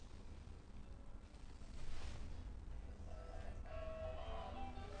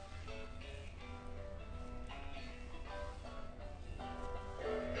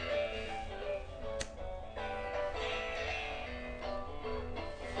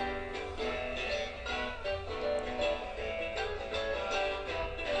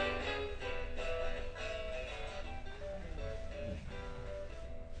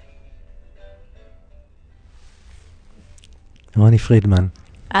רוני פרידמן.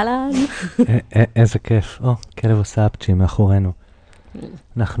 אהלן. איזה כיף. כלב עושה אפצ'י מאחורינו.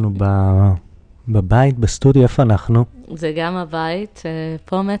 אנחנו בבית, בסטודיו, איפה אנחנו? זה גם הבית,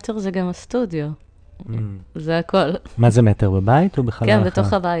 פה מטר זה גם הסטודיו. זה הכל. מה זה מטר, בבית או בחלל אחר? כן,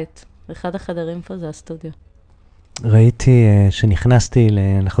 בתוך הבית. אחד החדרים פה זה הסטודיו. ראיתי שנכנסתי,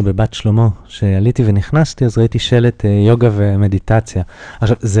 אנחנו בבת שלמה, שעליתי ונכנסתי, אז ראיתי שלט יוגה ומדיטציה.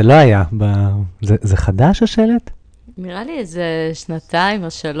 עכשיו, זה לא היה, זה חדש השלט? נראה לי איזה 2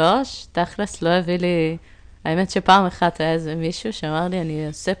 או 3, תכלס לא הביא לי, האמת שפעם אחת היה איזה מישהו שאמר לי, אני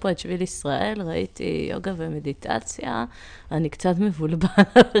עושה פה את שביל ישראל, ראיתי יוגה ומדיטציה, אני קצת מבולבל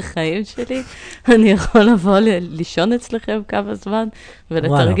על החיים שלי, אני יכול לבוא לישון אצלכם כמה זמן,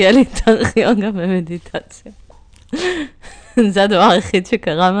 ולתרגל איתך יוגה ומדיטציה. זה הדבר היחיד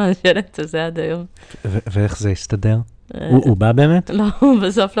שקרה מהשלט הזה עד היום. ואיך זה הסתדר? הוא בא באמת? לא,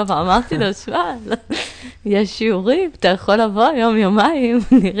 בסוף לא בא. אמרתי לו, שמה, יש שיעורים, אתה יכול לבוא יום-יומיים,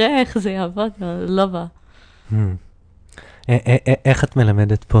 נראה איך זה יעבוד, לא בא. איך את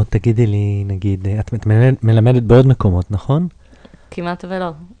מלמדת פה? תגידי לי, נגיד, את מלמדת בעוד מקומות, נכון? כמעט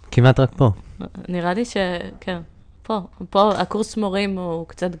ולא. כמעט רק פה. נראה לי שכן, פה הקורס מורים הוא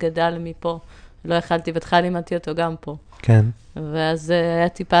קצת גדל מפה. לא יכלתי, בתחילה לימדתי אותו גם פה. כן. ואז היה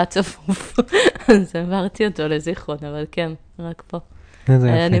טיפה צפוף, אז עברתי אותו לזיכרון, אבל כן, רק פה.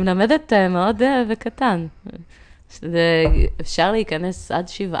 אני מלמדת מאוד וקטן. אפשר להיכנס עד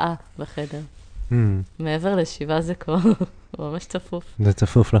 7 בחדר. מעבר ל7 זה כבר ממש צפוף. זה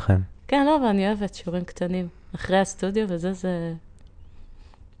צפוף לכם. כן, לא, אבל אני אוהבת שיעורים קטנים. אחרי הסטודיו וזה זה...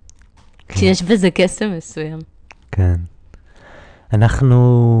 שיש בזה קסם מסוים. כן.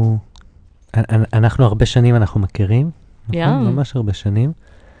 אנחנו הרבה שנים אנחנו מכירים. ממש הרבה שנים.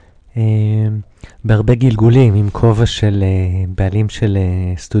 בהרבה גלגולים, עם כובע של בעלים של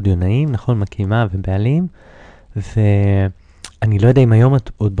סטודיו נעים, נכון? מקימה ובעלים. ואני לא יודע אם היום את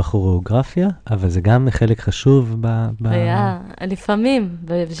עוד בכוריאוגרפיה, אבל זה גם חלק חשוב היה, לפעמים,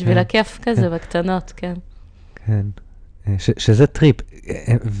 בשביל הכיף כזה, בקטנות, כן. כן. שזה טריפ.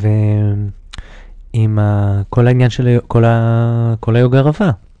 ועם כל העניין של כל היוגה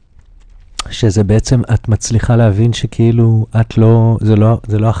ערבה. שזה בעצם, את מצליחה להבין שכאילו, את לא,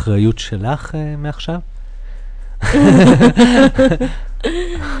 זה לא אחריות שלך מעכשיו?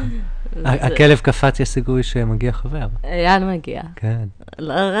 הכלב קפץ, יש סיכוי שמגיע חבר. אייל מגיע. כן.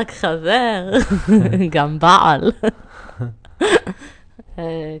 לא רק חבר, גם בעל.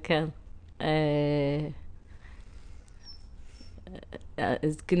 כן.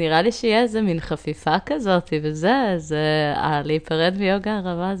 אז נראה לי שיהיה איזה מין חפיפה כזאת, וזה, להיפרד מיוגה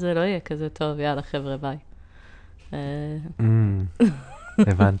ערבה, זה לא יהיה כזה טוב, יאללה חבר'ה, ביי.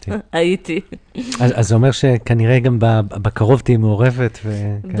 הבנתי. הייתי. אז זה אומר שכנראה גם בקרוב תהי מעורבת.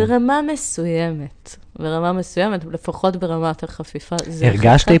 ברמה מסוימת, לפחות ברמת החפיפה.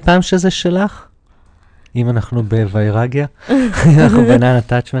 הרגשת אי פעם שזה שלך? אם אנחנו בווירגיה? אנחנו בנן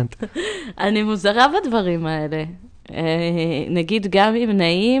אטאצ'מנט? אני מוזרה בדברים האלה. נגיד גם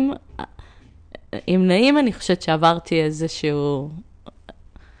עם נעים אני חושבת שעברתי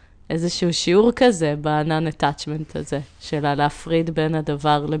איזשהו שיעור כזה בענן attachment הזה, של להפריד בין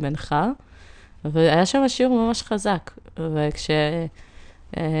הדבר לבינך, והיה שם שיעור ממש חזק,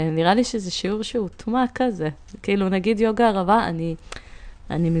 נראה לי שזה שיעור שהוא תומה כזה, כאילו נגיד יוגה ערבה,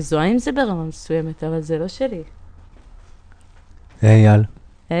 אני מזוהה עם זה ברמה מסוימת, אבל זה לא שלי. היי יאל.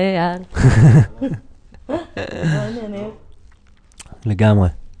 היי יאל. לגמרי.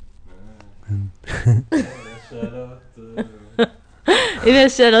 אם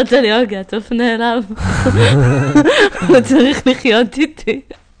יש שאלות על יוגה, תפנה אליו. הוא צריך לחיות איתי.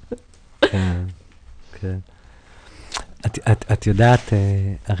 כן, כן. את יודעת,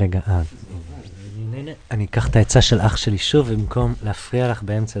 רגע, אני אקח את העצה של אח שלי שוב, ובמקום להפריע לך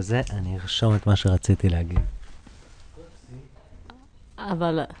באמצע זה, אני ארשום את מה שרציתי להגיד.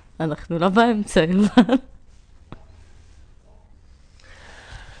 אבל אנחנו לא באמצע, אבל...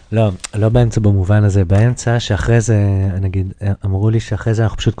 לא באמצע במובן הזה, באמצע שאחרי זה, נגיד, אמרו לי שאחרי זה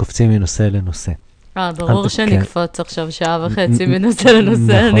אנחנו פשוט קופצים מנושא לנושא. ברור שנקפוץ עכשיו 1.5 שעה מנושא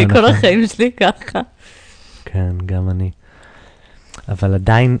לנושא, אני כל החיים שלי ככה. כן, גם אני. אבל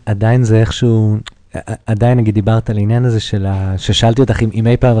עדיין זה איכשהו, עדיין נגיד דיברת על העניין הזה ששאלתי אותך אם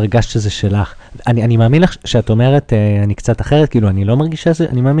אי פעם הרגשת שזה שלך. אני מאמין לך שאת אומרת, אני קצת אחרת, כאילו אני לא מרגישה זה,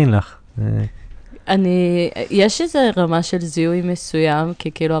 אני מאמין לך. יש איזו רמה של זיהוי מסוים,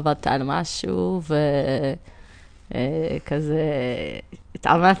 כי כאילו עבדת על משהו, וכזה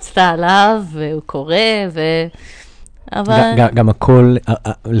התאמצת עליו, והוא קורא, אבל... גם הכל,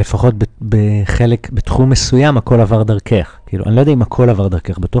 לפחות בחלק, בתחום מסוים, הכל עבר דרכך. כאילו, אני לא יודע אם הכל עבר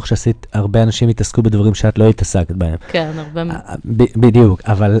דרכך, בטוח שעשית, הרבה אנשים התעסקו בדברים שאת לא התעסקת בהם. כן, הרבה... בדיוק,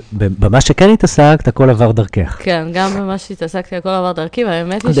 אבל במה שכן התעסקת, הכל עבר דרכך. כן, גם במה שהתעסקתי, הכל עבר דרכי,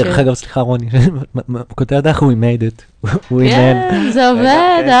 והאמת היא דרך אגב, סליחה, רוני, כותב דרך, we made it. כן, זה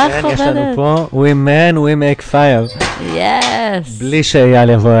עובד, אך עובדת. יש לנו פה, we make fire. יס. בלי שאייל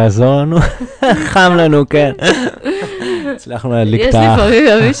יבוא לעזור לנו, חם לנו, כן. הצלחנו להדליק את יש לי פעמים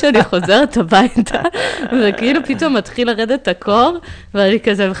ימים שאני חוזרת הביתה, וכאילו פתאום מתחיל לרדת הקור, ואני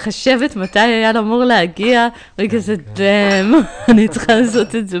כזה מחשבת מתי אייל אמור להגיע, ואני כזה דם, אני צריכה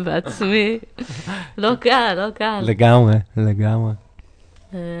לעשות את זה בעצמי. לא קל, לא קל. לגמרי, לגמרי.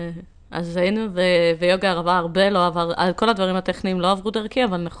 אז היינו ויוגה ערבה הרבה, לא עבר, כל הדברים הטכניים לא עברו דרכי,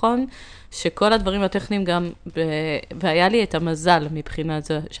 אבל נכון שכל הדברים הטכניים גם, והיה לי את המזל מבחינת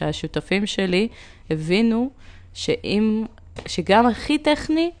זה, שהשותפים שלי הבינו שגם הכי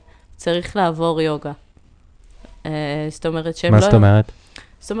טכני צריך לעבור יוגה. זאת אומרת שהם לא... מה זאת אומרת?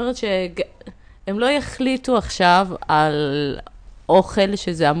 זאת אומרת שהם לא יחליטו עכשיו על אוכל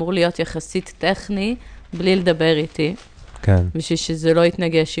שזה אמור להיות יחסית טכני, בלי לדבר איתי. כן. בשביל שזה לא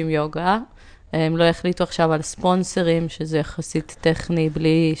יתנגש עם יוגה. הם לא יחליטו עכשיו על ספונסרים, שזה יחסית טכני,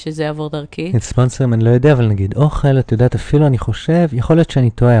 בלי שזה יעבור דרכי. את ספונסרים אני לא יודע, אבל נגיד אוכל, את יודעת, אפילו אני חושב, יכול להיות שאני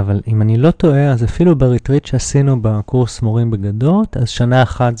טועה, אבל אם אני לא טועה, אז אפילו בריטריט שעשינו בקורס מורים בגדות, אז שנה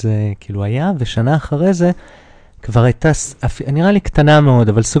אחת זה כאילו היה, ושנה אחרי זה כבר הייתה, נראה לי קטנה מאוד,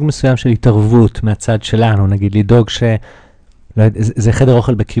 אבל סוג מסוים של התערבות מהצד שלנו, נגיד לדאוג לא יודע, זה חדר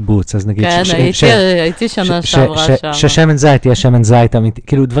אוכל בקיבוץ, אז נגיד... כן, הייתי שנה שעברה שם. ששמן זית, יהיה שמן זית אמיתי,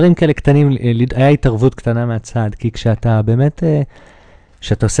 כאילו דברים כאלה קטנים, היה התערבות קטנה מהצד, כי כשאתה באמת,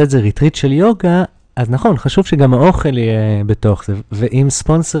 כשאתה עושה את זה ריטריט של יוגה, אז נכון, חשוב שגם האוכל יהיה בתוך זה, ועם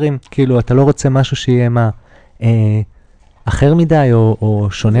ספונסרים, כאילו, אתה לא רוצה משהו שיהיה מה, אחר מדי, או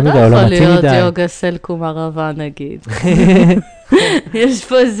שונה מדי, או לא מתאים מדי. זה לא יכול להיות יוגה סלקום ערבה, נגיד. יש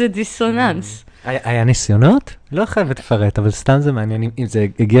פה איזה דיסוננס. היה ניסיונות? לא חייבת לפרט, אבל סתם זה מעניין, אם זה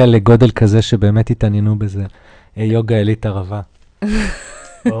הגיע לגודל כזה שבאמת התעניינו בזה, יוגה אלית ערבה.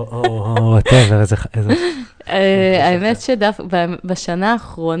 או whatever, איזה... האמת שבשנה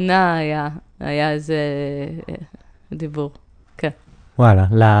האחרונה היה איזה דיבור, כן. וואלה,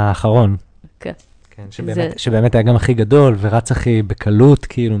 לאחרון. כן. שבאמת היה גם הכי גדול, ורץ הכי בקלות,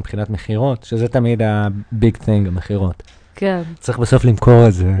 כאילו, מבחינת מחירות, שזה תמיד הביג thing, המחירות. כן. צריך בסוף למכור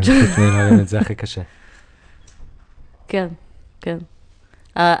את זה, את זה הכי קשה. כן, כן.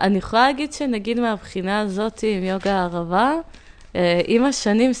 אני יכולה להגיד שנגיד מהבחינה הזאת עם יוגה הערבה, עם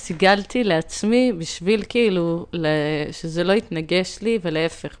השנים סיגלתי לעצמי בשביל כאילו שזה לא יתנגש לי,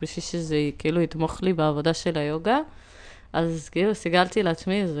 ולהפך, בשביל שזה כאילו יתמוך לי בעבודה של היוגה. אז כאילו סיגלתי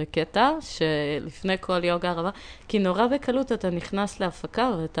לעצמי איזה קטע שלפני כל יוגה ערבה, כי נורא בקלות אתה נכנס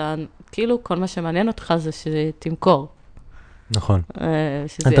להפקה, ואתה כאילו כל מה שמעניין אותך זה שתמכור. נכון.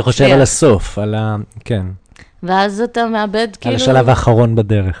 אתה חושב על הסוף, על ה... כן. ואז אתה מאבד כאילו... על השלב האחרון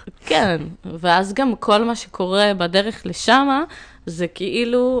בדרך. כן, ואז גם כל מה שקורה בדרך לשם, זה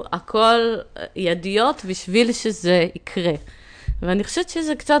כאילו הכל ידיעות בשביל שזה יקרה. ואני חושבת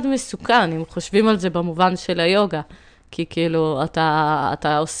שזה קצת מסוכן, אם חושבים על זה במובן של היוגה. כי כאילו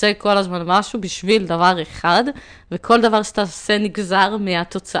אתה עושה כל הזמן משהו בשביל דבר אחד, וכל דבר שאתה עושה נגזר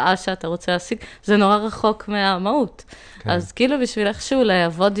מהתוצאה שאתה רוצה להשיג, זה נורא רחוק מהמהות. כן. אז כאילו בשביל איכשהו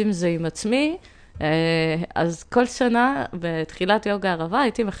לעבוד עם זה עם עצמי, אז כל שנה בתחילת יוגה ערבה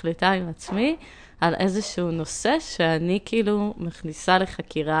הייתי מחליטה עם עצמי על איזשהו נושא שאני כאילו מכניסה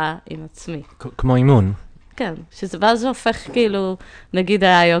לחקירה עם עצמי. כמו אימון. כן, ואז זה הופך כאילו, נגיד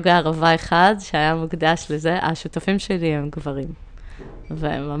היה יוגה ערבה אחד שהיה מוקדש לזה, השותפים שלי הם גברים,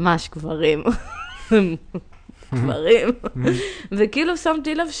 והם ממש גברים, גברים, וכאילו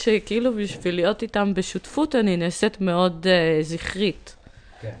שמתי לב שכאילו בשביל להיות איתם בשותפות אני נעשית מאוד זכרית.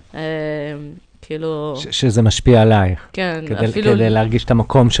 כאילו... שזה משפיע עלייך. כן, אפילו... כדי להרגיש את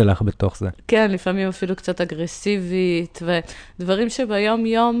המקום שלך בתוך זה. כן, לפעמים אפילו קצת אגרסיבית, ודברים שביום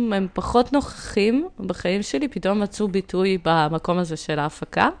יום הם פחות נוכחים בחיים שלי, פתאום מצאו ביטוי במקום הזה של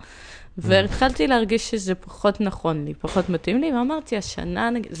ההפקה, והתחלתי להרגיש שזה פחות נכון לי, פחות מתאים לי, ואמרתי, השנה,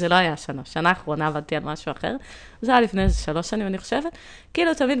 זה לא היה השנה, שנה האחרונה עבדתי על משהו אחר, זה היה לפני 3 שנים, אני חושבת,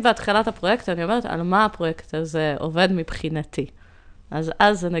 כאילו תמיד בהתחלת הפרויקט, אני אומרת, על מה הפרויקט הזה עובד מבחינתי.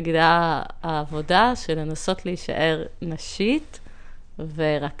 אז זה נגיד העבודה של לנסות להישאר נשית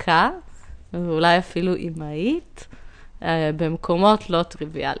ורכה, ואולי אפילו אימהית, במקומות לא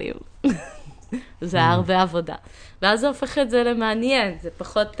טריוויאליים. זה הרבה עבודה. ואז זה הופך את זה למעניין, זה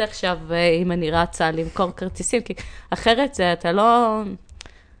פחות עכשיו אם אני רצה למכור כרטיסים, כי אחרת זה אתה לא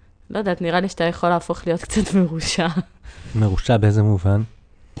יודעת, נראה לי שאתה יכול להפוך להיות קצת מרושע. מרושע באיזה מובן?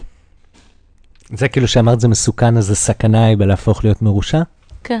 זה כאילו שאמרת זה מסוכן, אז הסכנה היא בלהפוך להיות מרושע?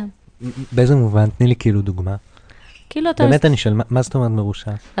 כן. באיזה מובן? תני לי כאילו דוגמה. כאילו אתה... באמת אני שואל, מה זאת אומרת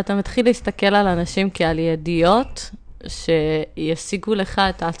מרושע? אתה מתחיל להסתכל על אנשים כעל ידיעות שישיגו לך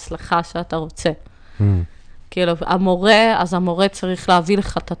את ההצלחה שאתה רוצה. כאילו, המורה, אז המורה צריך להביא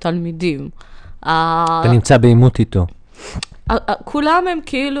לך את התלמידים. אתה נמצא בעימות איתו. כולם הם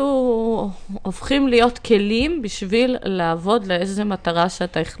כאילו הופכים להיות כלים בשביל לעבוד לאיזה מטרה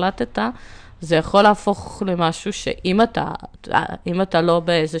שאתה החלטת. זה יכול להפוך למשהו שאם אתה לא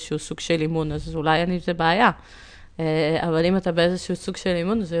באיזשהו סוג של אימון, אז אולי אני זה בעיה. אבל אם אתה באיזשהו סוג של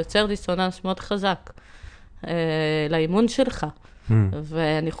אימון, זה יוצר דיסוננס מאוד חזק לאימון שלך.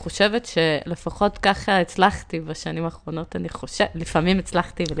 ואני חושבת שלפחות ככה הצלחתי בשנים האחרונות, אני חושבת, לפעמים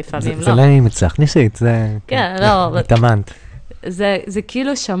הצלחתי ולפעמים לא. זה לא אם הצלחת, ניסית, זה... כן, לא. התאמנת. זה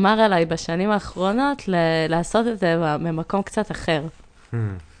כאילו שמר עליי בשנים האחרונות לעשות את זה ממקום קצת אחר.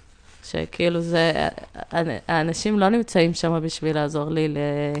 שכאילו זה, האנשים לא נמצאים שם בשביל לעזור לי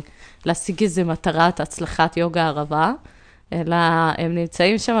להשיג איזו מטרת הצלחת יוגה ערבה, אלא הם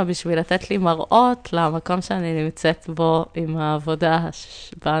נמצאים שם בשביל לתת לי מראות למקום שאני נמצאת בו עם העבודה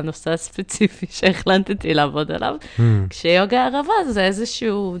בנושא הספציפי שהחלטתי לעבוד עליו. כשיוגה ערבה זה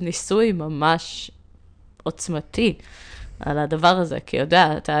איזשהו ניסוי ממש עוצמתי על הדבר הזה, כי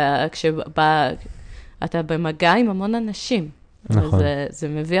יודע, אתה במגע עם המון אנשים. נכון. זה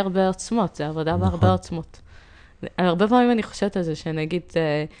מביא הרבה עוצמות, זה עבודה בהרבה עוצמות. הרבה פעמים אני חושבת על זה, שנגיד,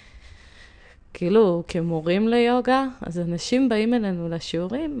 כאילו, כמורים ליוגה, אז אנשים באים אלינו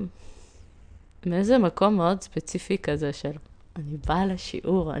לשיעורים, מאיזה מקום מאוד ספציפי כזה של, אני באה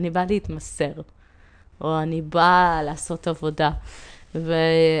לשיעור, אני באה להתמסר, או אני באה לעשות עבודה.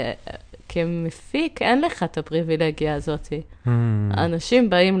 וכמפיק, אין לך את הפריבילגיה הזאת. אנשים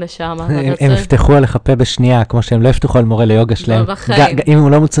באים לשם. הם יפתחו עליך פה בשנייה, כמו שהם לא יפתחו על מורה ליוגה שלהם. אם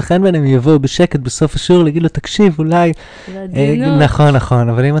הוא לא מוצא חן ביניהם, הם יבואו בשקט בסוף השיעור, להגיד לו, תקשיב, אולי... נכון,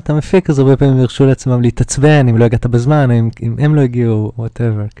 אבל אם אתה מפיק, אז הרבה פעמים ירשו לעצמם להתעצבן, אם לא הגעת בזמן, אם הם לא הגיעו,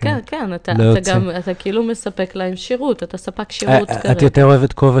 whatever. כן, אתה כאילו מספק להם שירות, אתה ספק שירות כזה. את יותר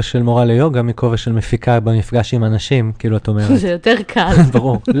אוהבת כובע של מורה ליוגה, מכובע של מפיקה במפגש עם אנשים, כאילו את אומרת. זה יותר קל.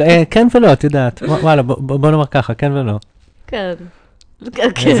 ברור. כן ולא, את יודעת. וואלה, בוא נאמר ככה, כן ולא. כן.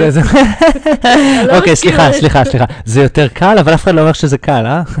 אוקיי, סליחה. זה יותר קל, אבל אף אחד לא אומר שזה קל,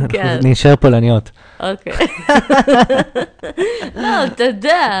 אה? כן. נשאר פולניות. אוקיי. לא, אתה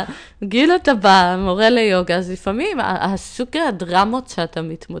יודע, גיל אתה בא, מורה ליוגה, אז לפעמים הסוג הדרמות שאתה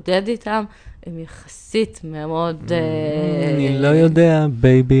מתמודד איתם, הם יחסית מאוד... אני לא יודע,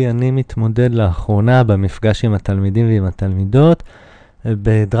 בייבי, אני מתמודד לאחרונה במפגש עם התלמידים ועם התלמידות,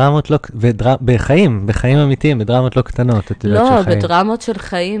 בדרמות לא, בחיים אמיתיים, בדרמות לא קטנות. לא, בדרמות של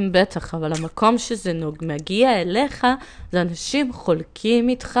חיים בטח, אבל המקום שזה מגיע אליך, זה אנשים חולקים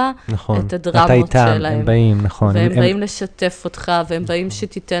איתך את הדרמות שלהם. הם באים, נכון. והם באים לשתף אותך, והם באים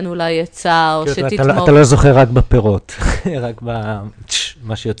שתיתן אולי עצה, או שתתמוך. אתה לא זוכר רק בפירות, רק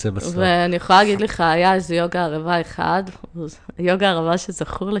במה שיוצא בסוף. ואני יכולה להגיד לך, היה איזה יוגה ערבה אחד, יוגה ערבה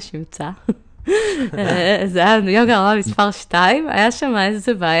שזכור לשמצה. זה היה יוגה ערבה מספר 2, היה שם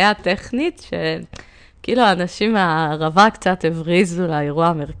איזו בעיה טכנית, שכאילו האנשים מהערבה קצת הבריזו לאירוע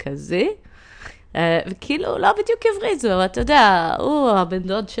המרכזי, וכאילו לא בדיוק הבריזו, אבל אתה יודע, הבן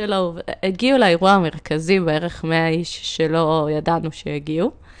דוד שלו, הגיעו לאירוע המרכזי, בערך 100 איש שלא ידענו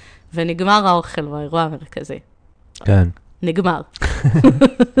שהגיעו, ונגמר האוכל באירוע המרכזי. כן. נגמר.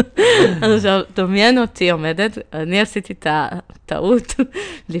 עכשיו, דמיין אותי עומדת, אני עשיתי את הטעות,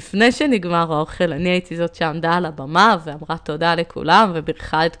 לפני שנגמר האוכל, אני הייתי זאת שעמדה על הבמה, ואמרה תודה לכולם,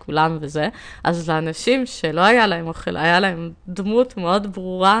 וברכה את כולם וזה, אז לאנשים שלא היה להם אוכל, היה להם דמות מאוד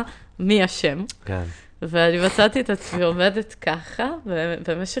ברורה מי השם. כן. ואני מצאתי את עצמי עומדת ככה,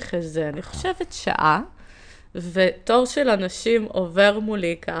 במשך איזה, אני חושבת שעה, ותור של אנשים עובר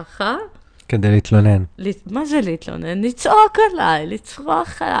מולי ככה, כדי להתלונן. מה זה להתלונן? לצעוק עליי,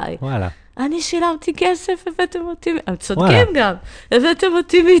 לצרוח עליי. וואלה. אני שילמתי כסף, הבאתם אותי, הם צודקים גם, הבאתם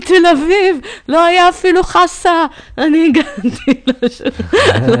אותי מתל אביב, לא היה אפילו חסה, אני הגעתי לשם.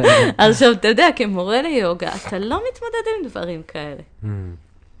 עכשיו, אתה יודע, כמורה ליוגה, אתה לא מתמודד עם דברים כאלה.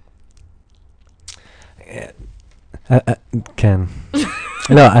 כן.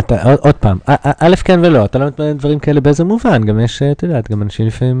 לא, עוד פעם, א' כן ולא, אתה לא מתמודד עם דברים כאלה באיזה מובן, גם יש, אתה יודעת, גם אנשים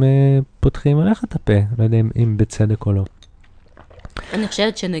לפעמים פותחים עליך את הפה, לא יודע אם בצדק או לא. אני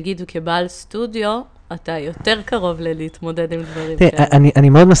חושבת שנגיד כבעל סטודיו, אתה יותר קרוב להתמודד עם דברים כאלה. אני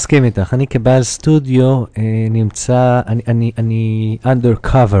מאוד מסכים איתך, אני כבעל סטודיו נמצא, אני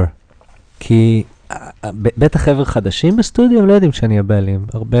undercover, כי בטח חבר'ה חדשים בסטודיו, הם לא יודעים שאני הבעלים,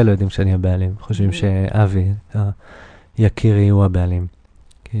 הרבה לא יודעים שאני הבעלים, חושבים שאבי, יקירי הוא הבעלים.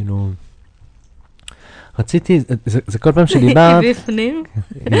 כאילו, רציתי, זה כל פעם שדיברת... היא בפנים?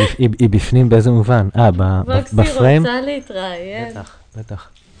 היא בפנים באיזה מובן? בוקסי בפריים? רוצה להתראיין. בטח.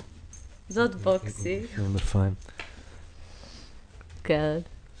 זאת בוקסי. זה בפריים. כן.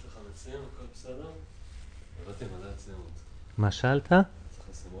 יש לך מצוין, הכל בסדר? הבאתי מלא הצלמות. מה שאלת? צריך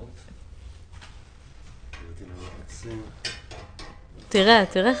לסמות? הבאתי מלא מקסים. תראה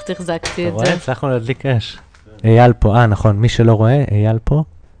איך תחזקתי את אתה רואה? זה. הצלחנו להדליק אש. אייל פה, נכון, מי שלא רואה, אייל פה.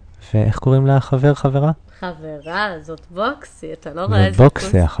 ואיך קוראים לה חברה? חברה, זאת בוקסי, אתה לא רואה איזה זה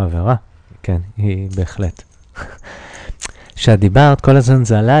בוקסי, החברה. כן, היא בהחלט. כשאת דיברת, כל הזמן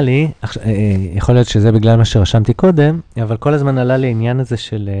זה עלה לי, יכול להיות שזה בגלל מה שרשמתי קודם, אבל כל הזמן עלה לי העניין הזה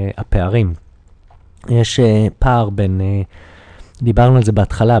של הפערים. יש פער בין, דיברנו על זה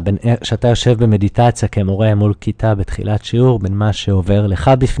בהתחלה, בין שאתה יושב במדיטציה כמורה מול כיתה בתחילת שיעור, בין מה שעובר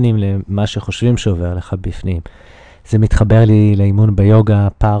לך בפנים למה שחושבים שעובר לך בפנים. זה מתחבר לי לאימון ביוגה,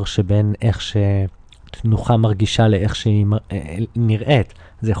 פער שבין איך שתנוחה מרגישה לאיך שהיא נראית.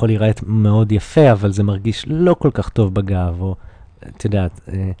 זה יכול להיראות מאוד יפה, אבל זה מרגיש לא כל כך טוב בגב, או, אתה יודעת,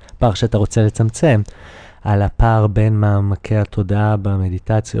 פער שאתה רוצה לצמצם, על הפער בין מעמקי התודעה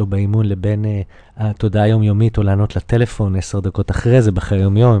במדיטציה או באימון, לבין התודעה היומיומית, או לענות לטלפון 10 דקות אחרי זה, בחיי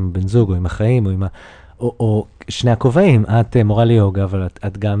יום-יום, עם בן זוג, או עם החיים, או עם או שני הכובעים. את מורה ליוגה, אבל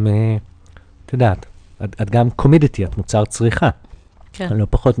את גם, אתה יודעת, את גם קומידיטי, את מוצר צריכה. כן. לא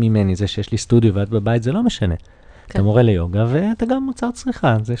פחות ממני, זה שיש לי סטודיו ואת בבית, זה לא משנה. כן. אתה מורה ליוגה, ואתה גם מוצר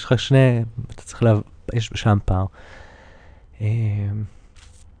צריכה. אז יש לך שני, אתה צריך יש שם פער.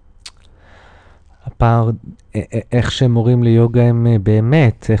 הפער, איך שמורים ליוגה הם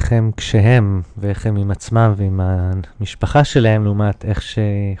באמת, איך הם כשהם, ואיך הם עם עצמם ועם המשפחה שלהם, לעומת איך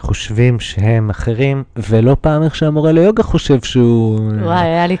שחושבים שהם אחרים, ולא פעם איך שהמורה ליוגה חושב שהוא... וואי,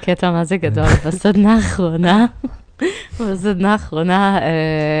 היה לי קטע מה זה גדול. בסדנה האחרונה,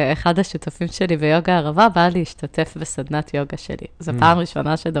 אחד השותפים שלי ביוגה ערבה בא להשתתף בסדנת יוגה שלי. זו פעם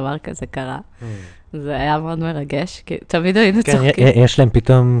ראשונה שדבר כזה קרה. זה היה מאוד מרגש, כי תמיד היינו צוחקים.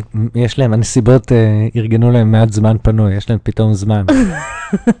 יש להם, הנסיבות ארגנו להם מעט זמן פנוי, יש להם פתאום זמן.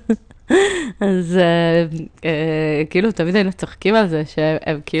 אז כאילו תמיד היינו צוחקים על זה,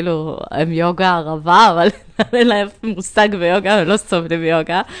 שהם כאילו, הם יוגה ערבה, אבל אין להם מושג ביוגה, הם לא סובלים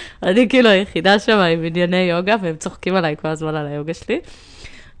ביוגה. אני כאילו היחידה שם עם ענייני יוגה, והם צוחקים עליי כל הזמן על היוגה שלי.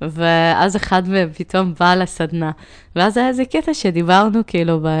 ואז אחד מהם פתאום בא לסדנה. ואז היה איזה קטע שדיברנו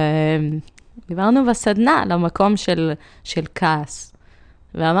כאילו דיברנו בסדנה למקום של כעס.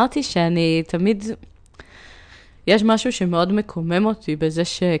 ואמרתי שאני תמיד, יש משהו שמאוד מקומם אותי בזה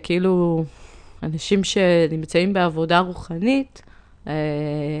שכאילו אנשים שנמצאים בעבודה רוחנית, תראה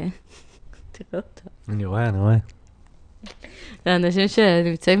אותה. אני רואה. אנשים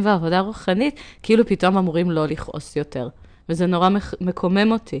שנמצאים בעבודה רוחנית, כאילו פתאום אמורים לא לכעוס יותר. וזה נורא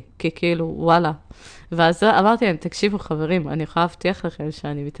מקומם אותי, כי כאילו, וואלה. ואז אמרתי להם, תקשיבו חברים, אני יכולה להבטיח לכם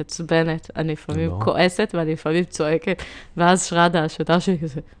שאני מתעצבנת, אני לפעמים כועסת ואני לפעמים צועקת, ואז שרדה, השוטר שלי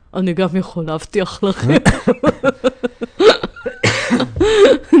כזה, אני גם יכול להבטיח לכם.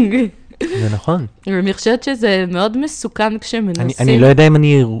 זה נכון. אני חושבת שזה מאוד מסוכן כשמנסים. אני לא יודע אם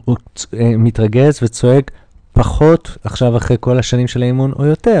אני מתרגז וצועק פחות עכשיו אחרי כל השנים של האימון, או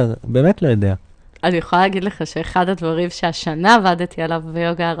יותר, באמת לא יודע. אני יכולה להגיד לך שאחד הדברים שהשנה עבדתי עליו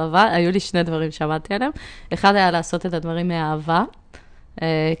ביוגה ערבה, היו לי 2 דברים שעבדתי עליהם. אחד היה לעשות את הדברים מהאהבה.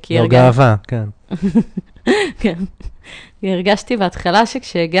 יוגה אהבה, כן. כן. הרגשתי בהתחלה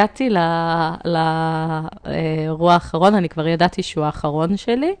שכשהגעתי לאירוע האחרון, אני כבר ידעתי שהוא האחרון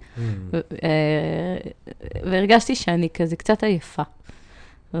שלי, והרגשתי שאני כזה קצת עייפה.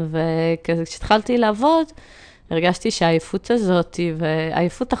 וכזה כשהתחלתי לעבוד, הרגשתי שהעייפות הזאת,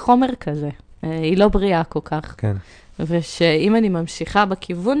 ועייפות החומר כזה, היא לא בריאה כל כך. כן. ושאם אני ממשיכה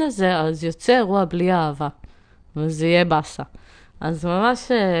בכיוון הזה, אז יוצא אירוע בלי אהבה. וזה יהיה בסה. אז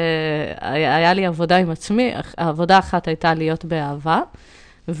ממש היה לי עבודה עם עצמי, העבודה אחת הייתה להיות באהבה,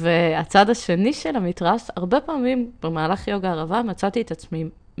 והצד השני של המתרס, הרבה פעמים במהלך יוגה ערבה, מצאתי את עצמי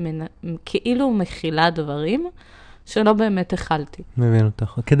כאילו מכילה דברים, שלא באמת הכלתי. מבין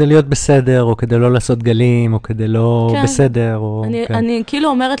אותך. כדי להיות בסדר, או כדי לא לעשות גלים, או כדי לא בסדר, או... אני כאילו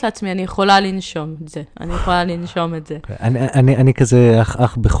אומרת לעצמי, אני יכולה לנשום את זה. אני יכולה לנשום את זה. אני כזה,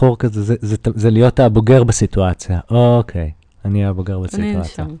 אח בכור כזה, זה להיות הבוגר בסיטואציה. אוקיי. אני הבוגר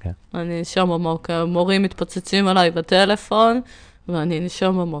בסיטואציה. אני נשום עמוק. מורים מתפוצצים עליי בטלפון, ואני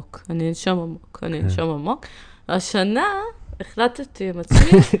נשום עמוק. אני נשום עמוק. השנה החלטתי עם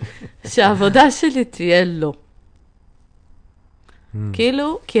עצמי שהעבודה שלי תהיה לא.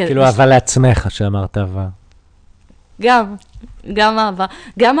 כאילו אהבה לעצמך, שאמרת אהבה. גם אהבה.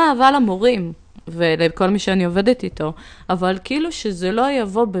 גם אהבה למורים. ולכל מי שאני עובדת איתו, אבל כאילו שזה לא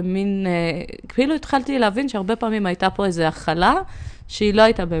יבוא במין, כאילו התחלתי להבין שהרבה פעמים הייתה פה איזו הכלה, שהיא לא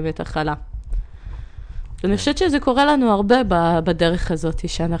הייתה באמת הכלה. ואני חושבת שזה קורה לנו הרבה בדרך הזאת,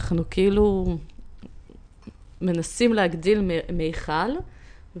 שאנחנו כאילו מנסים להגדיל מיכל,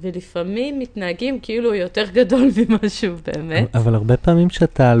 ולפעמים מתנהגים כאילו יותר גדול ממשהו באמת. אבל הרבה פעמים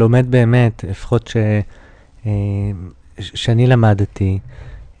שאתה לומד באמת, לפחות שאני למדתי,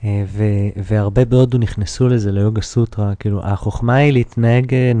 והרבה בהודו נכנסו לזה, ליוגה סוטרה, כאילו החוכמה היא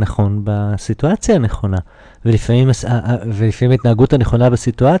להתנהג נכון בסיטואציה הנכונה, ולפעמים התנהגות הנכונה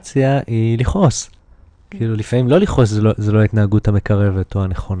בסיטואציה היא לכעוס. כאילו לפעמים לא לכעוס, זה לא ההתנהגות המקרבת או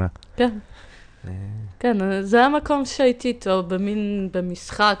הנכונה. כן. כן, זה המקום שהייתי איתו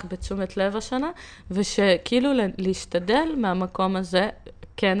במשחק, בתשומת לב השנה, ושכאילו להשתדל מהמקום הזה,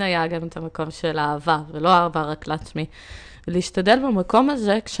 כן היה גם את המקום של האהבה, ולא אהבה רק לעצמי. להשתדל במקום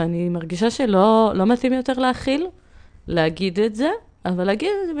הזה, כשאני מרגישה שלא מתאים יותר להכיל, להגיד את זה, אבל להגיד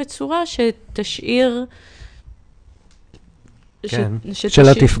את זה בצורה שתשאיר... כן,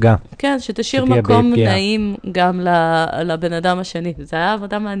 שלא תפגע. כן, שתשאיר מקום נעים גם לבן אדם השני. זה היה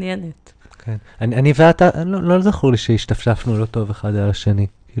עבודה מעניינת. כן. אני ואתה, לא זכור לי שהשתפשפנו לא טוב אחד על השני,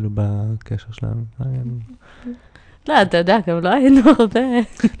 כאילו בקשר שלנו. לא, אתה יודע, גם לא היינו הרבה.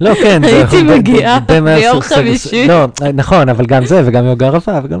 לא, כן. הייתי מגיעה ביום חמישי. לא, נכון, אבל גם זה, וגם יוגה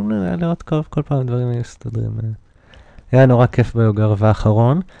ערבה, וגם לראות כל פעם דברים מסתדרים. היה נורא כיף ביוגה ערבה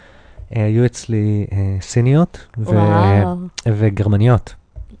האחרון. היו אצלי סיניות וגרמניות.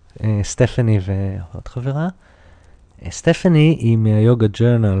 סטפני ועוד חברה. סטפני היא מהיוגה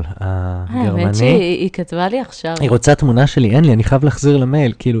ג'ורנל הגרמני. האמת שהיא כתבה לי עכשיו. היא רוצה תמונה שלי, אין לי, אני חייב להחזיר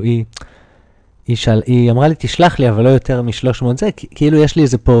למייל. כאילו היא אמרה לי, תשלח לי, אבל לא יותר מ-300 זה. כאילו יש לי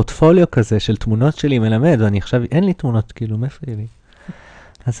איזה פורטפוליו כזה של תמונות שלי מלמד, ואני עכשיו, אין לי תמונות, כאילו, מאיפה לי?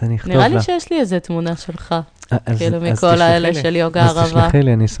 אז אני אכתוב לה. נראה לי שיש לי איזה תמונה שלך. כאילו מכל האלה של יוגה ערבה. אז תשלחי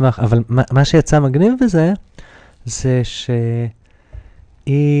לי, אני אשמח. אבל מה שיצא מגניב בזה, זה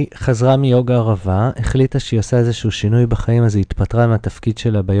שהיא חזרה מיוגה ערבה, החליטה שהיא עושה איזשהו שינוי בחיים, אז היא התפטרה מהתפקיד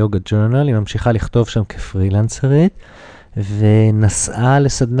שלה ביוגה ג'ורנל, היא ממשיכה לכתוב שם כפרילנסרית, ונסעה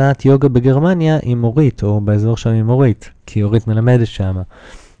לסדנת יוגה בגרמניה עם אורית, או באזור שם עם אורית, כי אורית מלמדת שם.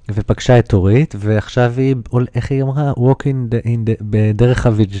 ופגשה את אורית, ועכשיו היא, איך היא אמרה? walking בדרך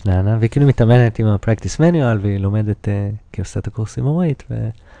הוויג'ננה, והיא כאילו מתאמנת עם ה-practice manual, והיא לומדת, כי עושה את הקורס עם אורית,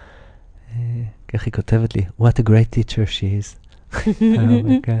 וכך היא כותבת לי, what a great teacher she is.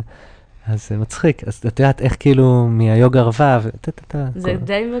 אז זה מצחיק. אז את יודעת איך כאילו מהיוגה ערבה, זה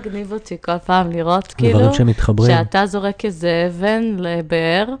די מגניב אותי כל פעם לראות כאילו, שאתה זורק איזה אבן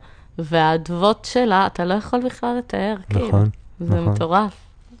לבאר, והאדוות שלה, אתה לא יכול בכלל לתאר, כאילו. זה מטורף.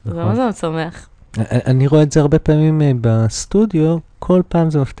 זה מה זה מצומח. אני רואה את זה הרבה פעמים בסטודיו, כל פעם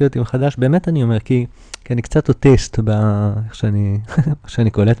זה מפתיע אותי מחדש, באמת אני אומר, כי אני קצת אוטיסט באיך שאני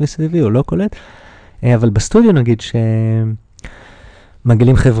קולט מסביבי או לא קולט, אבל בסטודיו נגיד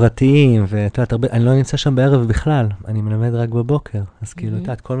שמגלים חברתיים, ואת יודעת, אני לא נמצא שם בערב בכלל, אני מלמד רק בבוקר, אז כאילו, את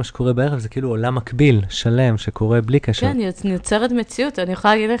יודעת, כל מה שקורה בערב זה כאילו עולם מקביל, שלם, שקורה בלי קשר. כן, יוצרת מציאות, אני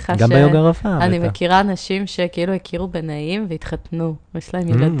יכולה להגיד לך גם ביוגה ערבה. אני מכירה אנשים שכאילו הכירו בנעים והתחתנו, יש להם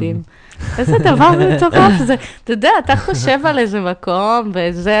ילדים. איזה דבר מטורף זה. אתה יודע, אתה חושב על איזה מקום,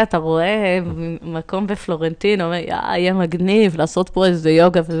 וזה אתה רואה מקום בפלורנטין, אומר, יהיה מגניב לעשות פה איזה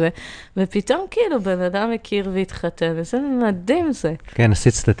יוגה וזה, ופתאום כאילו בן אדם הכיר והתחתן, וזה מדהים זה. כן,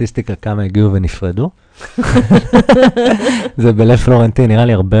 עשית סטטיסטיקה כמה הגיעו ונפרדו. זה בלב פלורנטין, נראה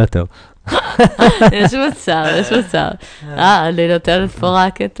לי הרבה יותר. יש מצב. אני נותנת פה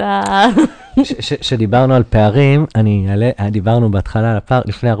רק את ה... שדיברנו על פערים, דיברנו בהתחלה על הפער,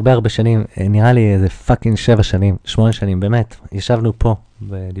 לפני הרבה שנים, נראה לי איזה פאקינג 7 שנים, 8 שנים, באמת, ישבנו פה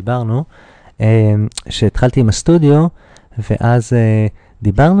ודיברנו, שהתחלתי עם הסטודיו, ואז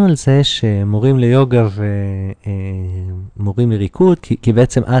דיברנו על זה שמורים ליוגה ומורים לריקוד, כי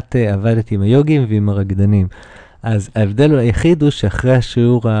בעצם את עבדת עם היוגים ועם הרקדנים. אז ההבדל היחיד הוא שאחרי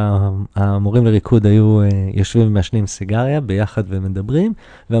השיעור המורים לריקוד היו יושבים ומעשנים סיגריה ביחד ומדברים,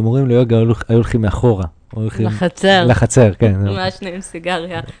 והמורים ליוגה היו הולכים מאחורה. לחצר, כן. מעשנים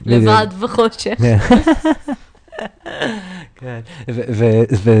סיגריה, לבד וחושך. כן,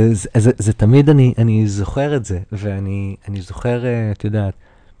 וזה תמיד אני זוכר את זה, ואני זוכר, את יודעת,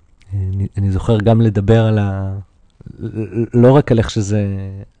 אני זוכר גם לדבר על לא רק על איך שזה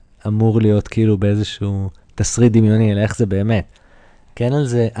אמור להיות כאילו באיזשהו תסריט דמיוני, אלא איך זה באמת. כן, על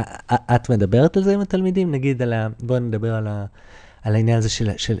זה, את מדברת על זה עם התלמידים? נגיד, בואו נדבר על העניין הזה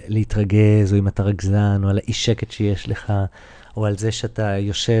של להתרגז, או אם אתה רגזן, או על האי שקט שיש לך, או על זה שאתה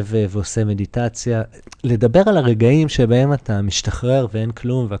יושב ועושה מדיטציה, לדבר על הרגעים שבהם אתה משתחרר ואין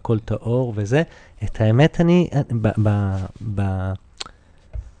כלום והכל טהור וזה, את האמת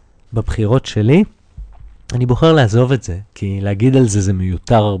בבחירות שלי, אני בוחר לעזוב את זה, כי להגיד על זה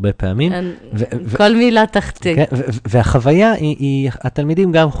מיותר הרבה פעמים. כל מילה תחתית. והחוויה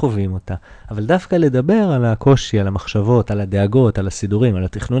התלמידים גם חווים אותה, אבל דווקא לדבר על הקושי, על המחשבות, על הדאגות, על הסידורים, על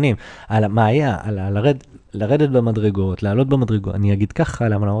התכנונים, על מה היה, על לרדת במדרגות, לעלות במדרגות, אני אגיד ככה,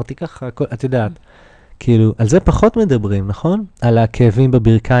 למה אמרתי ככה, את יודעת, כאילו, על זה פחות מדברים, נכון? על הכאבים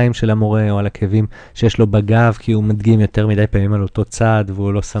בברכיים של המורה, או על הכאבים שיש לו בגב, כי הוא מדגים יותר מדי פעמים על אותו צד,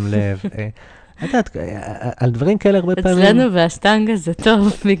 והוא לא שם לב. את יודעת, על דברים כאלה הרבה פעמים. אצלנו והשטנגה זה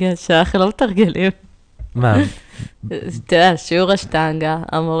טוב, בגלל שאנחנו לא מתרגלים. מה? תראה, שיעור השטנגה,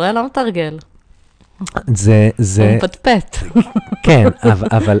 המורה לא מתרגל. זה... הוא מפטפט. כן,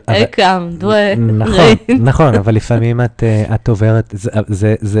 אבל... אקם, דואק. נכון, אבל לפעמים את עוברת,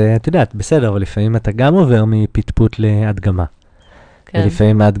 זה, את יודעת, בסדר, אבל לפעמים אתה גם עובר מפטפוט להדגמה.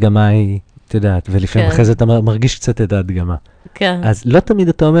 ולפעמים ההדגמה היא, את יודעת, ולפעמים אחרי זה אתה מרגיש קצת את ההדגמה. כן. אז לא תמיד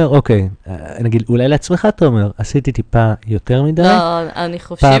אתה אומר, אוקיי, נגיד, אולי לעצמך אתה אומר, עשיתי טיפה יותר מדי. לא, אני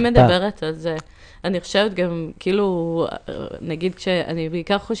חופשי מדברת על זה. אני חושבת גם, כאילו, נגיד כשאני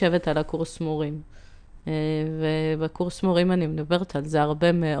בעיקר חושבת על הקורס מורים. ובקורס מורים אני מדברת על זה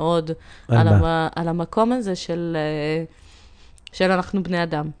הרבה מאוד, על המקום הזה של אנחנו בני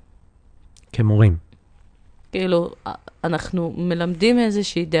אדם. כמורים. כאילו, אנחנו מלמדים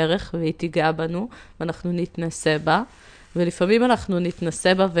איזושהי דרך, והיא תיגע בנו, ואנחנו נתנסה בה, ולפעמים אנחנו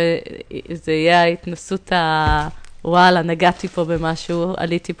נתנסה בה, וזה יהיה ההתנסות וואלה, נגעתי פה במשהו,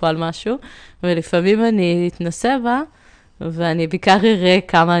 עליתי פה על משהו, ולפעמים אני אתנסה בה, ואני בעיקר אראה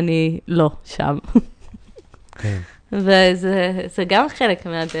כמה אני לא שם. כן. וזה גם חלק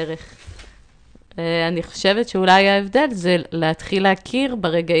מהדרך. אני חושבת שאולי ההבדל זה להתחיל להכיר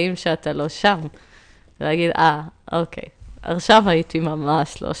ברגעים שאתה לא שם. להגיד, אוקיי, עכשיו הייתי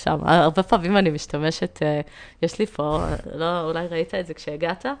ממש לא שם. הרבה פעמים אני משתמשת, יש לי פה, לא, אולי ראית את זה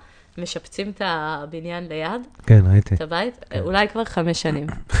כשהגעת, משפצים את הבניין ליד. כן, ראיתי. את הבית, אולי כבר 5 שנים.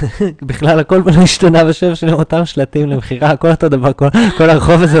 בכלל, הכל לא השתנה בשם שלהם, אותם שלטים למחירה, הכל אותו דבר, כל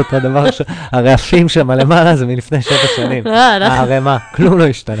הרחוב הזה אותו דבר, הרעפים שם למעלה זה מלפני 7 שנים. הרמה, כלום לא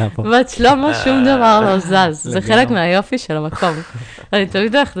השתנה פה. בת שלמה, שום דבר לא זז. זה חלק מהיופי של המקום. אני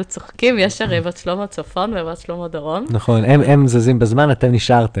תמיד אנחנו צוחקים, יש הרי בת שלמה צפון ובת שלמה דרום. נכון, הם זזים בזמן, אתם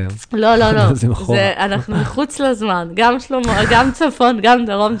נשארתם. לא, לא, לא. אנחנו מחוץ לזמן. גם שלמה, גם צפון, גם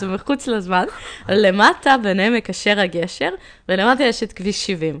דרום, זה מחוץ לזמן. למטה ביניהם מקשר הגשר, ולמטה יש את כביש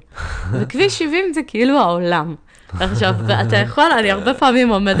 70. וכביש 70 זה כאילו העולם. עכשיו, אתה יכול, אני הרבה פעמים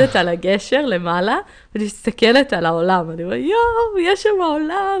עומדת על הגשר למעלה, ומסתכלת על העולם. אני אומר, יואו, יש שם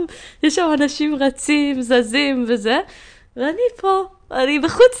העולם, יש שם אנשים רצים, זזים וזה, ואני פה, אני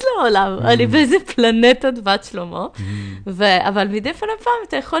בחוץ לעולם, אני באיזה פלנטת בת שלמה, אבל מדי פעם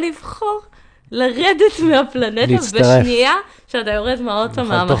אתה יכול לבחור לרדת מהפלנטה בשנייה, שאתה יורד מהאוטו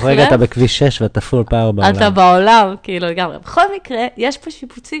מהמחלף. תוך רגע אתה בכביש 6 ואתה פול פאוור בעולם. אתה בעולם, כאילו לגמרי. בכל מקרה, יש פה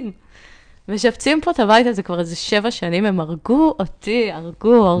שיפוצים. משפצים פה את הבית הזה כבר איזה 7 שנים, הם הרגו אותי,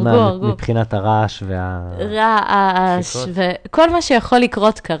 הרגו. מבחינת הרעש רעש, וכל מה שיכול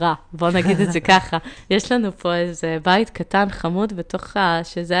לקרות קרה, בואו נגיד את זה ככה. יש לנו פה איזה בית קטן חמוד בתוך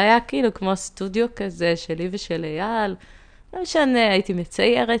שזה היה כאילו כמו סטודיו כזה שלי ושל אייל, לא משנה, הייתי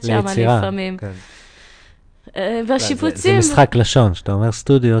מציירת שם לפעמים. והשיפוצים... זה משחק לשון, שאתה אומר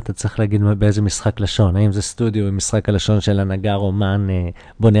סטודיו, אתה צריך להגיד באיזה משחק לשון. האם זה סטודיו במשחק הלשון של הנגר אומן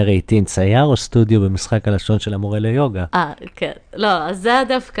בונה רהיטים צייר, או סטודיו במשחק הלשון של המורה ליוגה? כן. לא, אז זה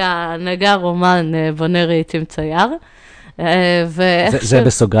דווקא נגר אומן בונה רהיטים צייר. זה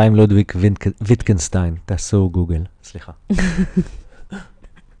בסוגריים לודוויג ויטקנסטיין. תעשו גוגל. סליחה.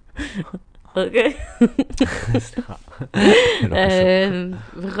 אוקיי. סליחה.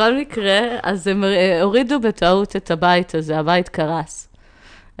 בכל מקרה, אז הם הורידו בטעות את הבית הזה, הבית קרס.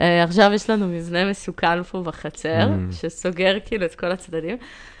 עכשיו יש לנו מבנה מסוכן פה בחצר, שסוגר כאילו את כל הצדדים.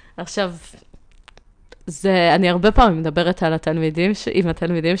 עכשיו, אני הרבה פעמים מדברת על עם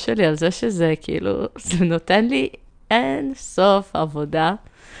התלמידים שלי, על זה שזה כאילו, זה נותן לי אין סוף עבודה.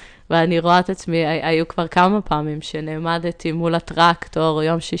 ואני רואה את עצמי, היו כבר כמה פעמים שנעמדתי מול הטרקטור,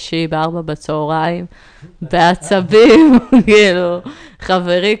 יום שישי ב4 בצהריים, בעצבים, כאילו,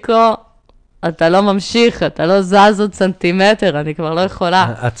 חבריקו, אתה לא ממשיך, אתה לא זז עוד סנטימטר, אני כבר לא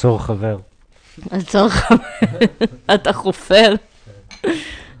יכולה. עצור חבר. עצור חבר, אתה חופר.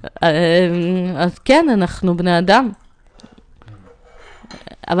 אז כן, אנחנו בני אדם.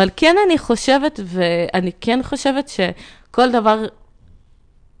 אבל כן אני חושבת, ואני כן חושבת שכל דבר...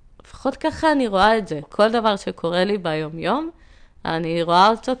 לפחות ככה אני רואה את זה. כל דבר שקורה לי ביום-יום, אני רואה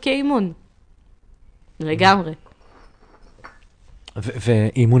אותו כאימון. לגמרי.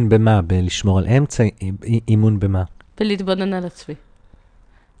 ואימון במה? בלשמור על אמצע? אימון במה? ולהתבונן על עצמי.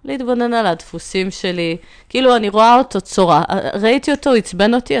 להתבונן על הדפוסים שלי. כאילו, אני רואה אותו צורה. ראיתי אותו,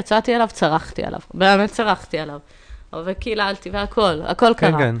 עצבן אותי, יצאתי עליו, צרחתי עליו. באמת צרחתי עליו. וקיללתי והכל, הכל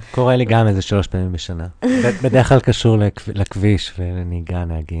קרה. כן, כן, קורה לי גם איזה 3 פעמים בשנה. בדרך כלל קשור לכביש ולנהיגה,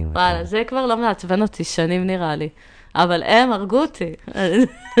 נהגים. וואלה, זה כבר לא מעצבן אותי, שנים נראה לי. אבל הם הרגו אותי.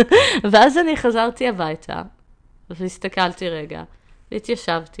 ואז אני חזרתי הביתה, והסתכלתי רגע,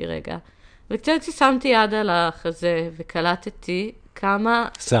 והתיישבתי רגע, וקצת שמתי יד על החזה, וקלטתי כמה...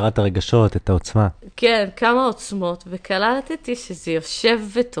 סערת הרגשות, את העוצמה. כן, כמה עוצמות, וקלטתי שזה יושב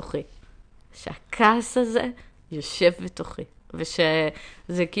בתוכי. שהכעס הזה יושב בתוכי.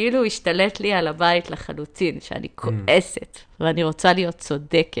 ושזה כאילו השתלט לי על הבית לחלוטין, שאני כועסת, ואני רוצה להיות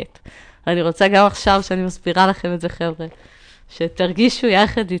צודקת. אני רוצה גם עכשיו שאני מסבירה לכם את זה, חבר'ה, שתרגישו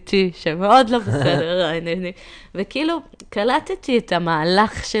יחד איתי, שמאוד לא בסדר, וכאילו קלטתי את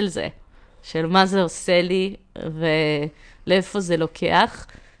המהלך של זה, של מה זה עושה לי, ולאיפה זה לוקח,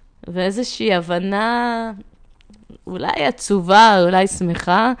 ואיזושהי הבנה, אולי עצובה, אולי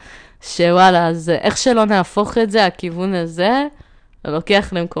שמחה, שוואלה, אז איך שלא נהפוך את זה, הכיוון הזה, לוקח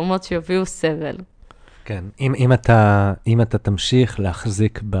למקומות שיביאו סבל. כן, אם אתה תמשיך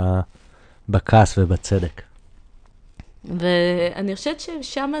להחזיק בכעס ובצדק. ואני חושבת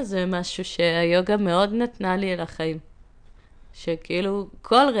ששם זה משהו שהיוגה מאוד נתנה לי אל החיים. שכאילו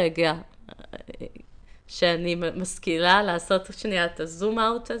כל רגע שאני משכילה לעשות שנייה את הזום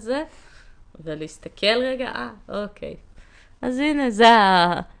אאוט הזה, ולהסתכל רגע, אוקיי. אז הנה,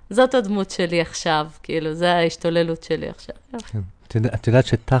 זאת הדמות שלי עכשיו, כאילו, זה ההשתוללות שלי עכשיו. את יודעת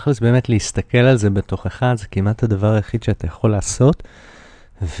שתכלס באמת להסתכל על זה בתוכך, זה כמעט הדבר היחיד שאתה יכול לעשות,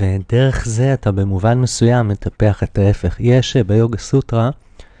 ודרך זה אתה במובן מסוים מטפח את ההפך. יש ביוגה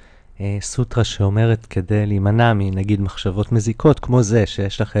סוטרה שאומרת כדי להימנע מנגיד מחשבות מזיקות, כמו זה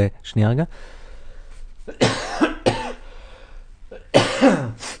שיש לך, שנייה רגע.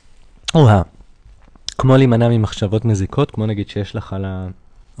 כמו להימנע ממחשבות מזיקות, כמו נגיד שיש לך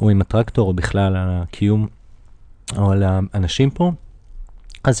או עם הטרקטור, או בכלל על הקיום, או על האנשים פה,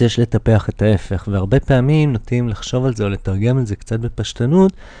 אז יש לטפח את ההפך, והרבה פעמים נוטים לחשוב על זה, או לתרגם על זה קצת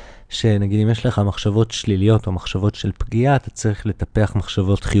בפשטנות, שנגיד אם יש לך מחשבות שליליות, או מחשבות של פגיעה, אתה צריך לטפח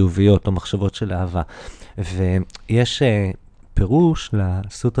מחשבות חיוביות, או מחשבות של אהבה. ויש פירוש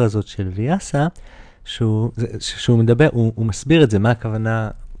לסוטרה הזאת של ויאסה, שהוא מדבר, הוא מסביר את זה, מה הכוונה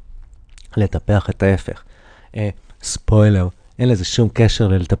לטפח את ההפך. ספוילר, אין לזה שום קשר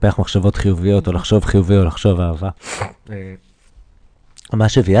ללטפח מחשבות חיוביות, או לחשוב חיובי, או לחשוב אהבה. מה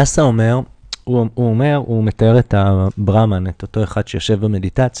שוויאסה אומר, הוא מתאר את הברמן, את אותו אחד שיושב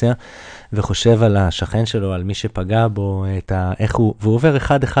במדיטציה, וחושב על השכן שלו, על מי שפגע בו, איך הוא, והוא עובר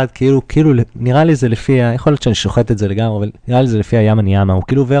אחד, כאילו, נראה לי זה לפי, יכול להיות שאני שוחט את זה לגמרי, אבל נראה לי זה לפי הים אני ימה, הוא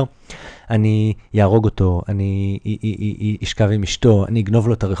כאילו עובר, אני יהרוג אותו, אני אשכב עם אשתו, אני אגנוב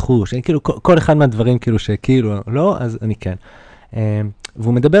לו את הרכוש, כאילו, כל אחד מהדברים כאילו שכאילו, לא, אז אני כן.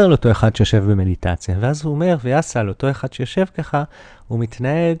 והוא מדבר על אותו אחד שיושב במדיטציה, ואז הוא אומר, ויעשה על אותו אחד שיושב ככה, הוא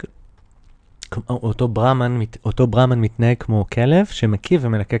מתנהג, אותו ברמן מתנהג כמו כלב שמקיא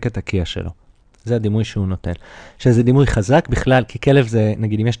ומלקק את הקיה שלו. זה הדימוי שהוא נותן. שזה דימוי חזק בכלל, כי כלב זה,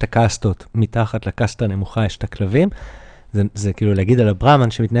 נגיד אם יש את הקסטות, מתחת לקסטה הנמוכה יש את הכלבים, זה כאילו להגיד על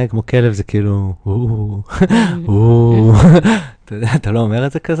הברמן שמתנהג כמו כלב, זה כאילו, אתה יודע, אתה לא אומר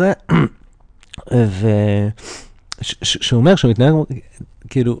את זה כזה, שהוא אומר שהוא מתנהג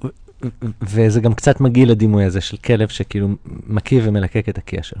כאילו, וזה גם קצת מגיל לדימוי הזה של כלב שכאילו מקיא ומלקק את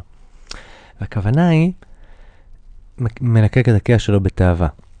הקיה שלו. והכוונה היא, מלקק את הקיה שלו בתאווה.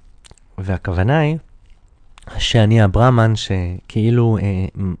 והכוונה היא, שאני הברמן שכאילו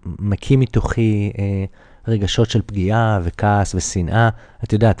מקיא מתוכי רגשות של פגיעה וכעס ושנאה.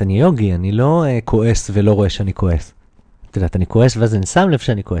 את יודעת, אני יוגי, אני לא כועס ולא רואה שאני כועס. את יודעת, אני כועס ואז אני שם לב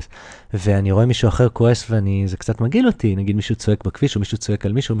שאני כועס. ואני רואה מישהו אחר כועס וזה קצת מגיל אותי. נגיד מישהו צועק בכביש, או מישהו צועק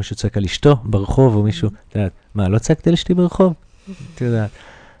על מישהו, או מישהו צועק על אשתו ברחוב, או מישהו, את יודעת, מה, לא צועקת על אשתי ברחוב? את יודעת.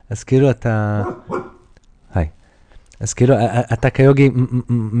 אז כאילו אתה... היי. אז כאילו אתה כיוגי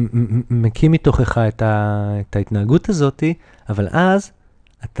מקיא מתוכך את ההתנהגות הזאת, אבל אז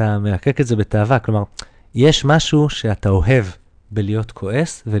אתה מלקק את זה בתאווה. כלומר, יש משהו שאתה אוהב בלהיות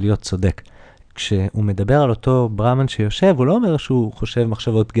כועס ולהיות צודק. כשהוא מדבר על אותו ברמן שיושב, הוא לא אומר שהוא חושב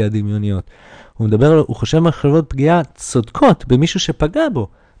מחשבות פגיעה דמיוניות. הוא חושב מחשבות פגיעה צודקות במישהו שפגע בו.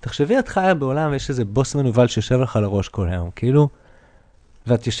 תחשבי, את חיה בעולם ויש איזה בוס מנובל שיושב לך על הראש כל היום. כאילו,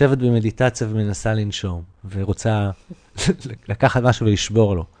 ואת יושבת במדיטציה ומנסה לנשום, ורוצה לקחת משהו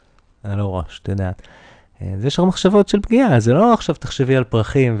ולשבור לו. על הראש, אתה יודעת. אז יש מחשבות של פגיעה, זה לא עכשיו תחשבי על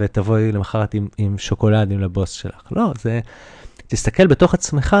פרחים ותבואי למחרת עם שוקולדים לבוס שלך. לא, זה, תסתכל בתוך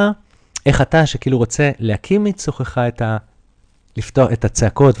עצמך, איך אתה שכאילו רוצה להקים מתוכך לפתוח את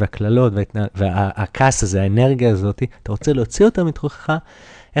הצעקות והכללות והכעס הזה, האנרגיה הזאת, אתה רוצה להוציא אותה מתוכך,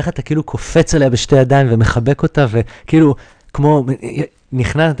 איך אתה כאילו קופץ עליה בשתי ידיים ומחבק אותה, וכאילו כמו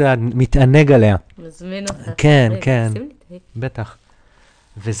נכנס, מתענג עליה. מזמין אותה. כן, כן, בטח.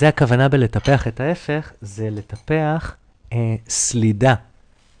 וזה הכוונה בלטפח את ההפך, זה לטפח סלידה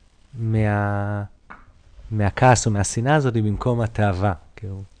מהכעס או מהשנאה הזאת במקום התאווה.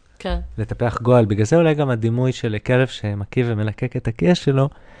 כאילו, כן. לטפח גועל. בגלל זה אולי גם הדימוי של כלב שמקיף ומלקק את הכיס שלו.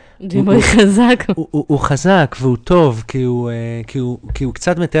 דימוי חזק. הוא חזק והוא טוב, כי הוא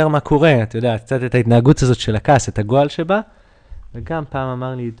קצת מתאר מה קורה, אתה יודע, קצת את ההתנהגות הזאת של הכעס, את הגועל שבה. וגם פעם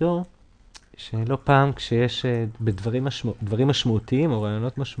אמר לי עידו, שלא פעם כשיש דברים משמעותיים או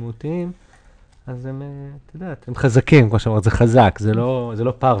רעיונות משמעותיים, אז הם, אתה יודע, הם חזקים, כמו שאמרת, זה חזק, זה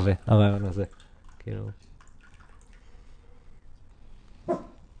לא פרווה, הרעיון הזה. כאילו.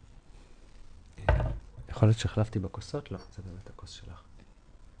 יכול להיות שהחלפתי בכוסות? לא, זה באמת הכוס שלך.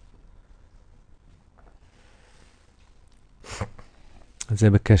 זה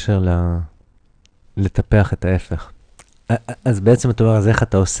בקשר לטפח את ההפך. אז בעצם אתה אומר, אז איך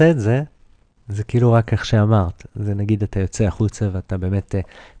אתה עושה את זה? זה כאילו רק איך שאמרת. זה נגיד אתה יוצא החוצה ואתה באמת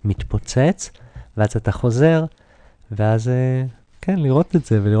מתפוצץ, ואז אתה חוזר, ואז כן, לראות את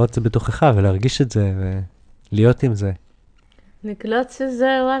זה, ולראות את זה בתוכך, ולהרגיש את זה, ולהיות עם זה. נקלוט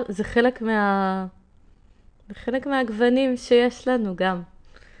שזה, זה חלק מהגוונים שיש לנו גם.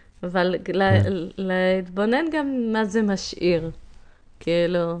 אבל להתבונן גם מה זה משאיר.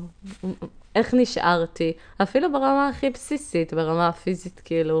 כאילו, איך נשארתי? אפילו ברמה הכי בסיסית, ברמה הפיזית,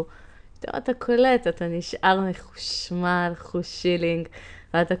 כאילו, אתה קולט, אתה נשאר מחושמל, חושילינג,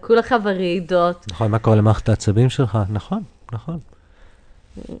 ואתה כולך ברעידות. נכון, מה קורה למערכת העצבים שלך? נכון, נכון.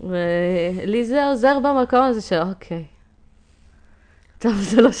 ולי זה עוזר במקום הזה שאוקיי, טוב,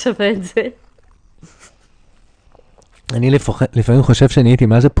 זה לא שווה את זה. אני לפעמים חושב שאני הייתי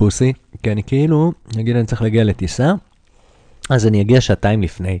מה זה פוסי, כי אני כאילו, נגיד אני צריך להגיע לטיסה, אז אני אגיע שעתיים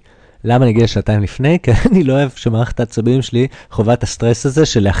לפני. למה אני אגיע שעתיים לפני? כי אני לא אוהב שמערכת העצבים שלי חובה את הסטרס הזה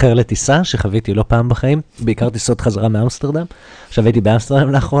של לאחר לטיסה, שחוויתי לא פעם בחיים, בעיקר טיסות חזרה מאמסטרדם. עכשיו הייתי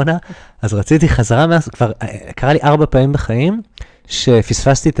באמסטרדם לאחרונה, אז רציתי חזרה כבר קרה לי 4 פעמים בחיים,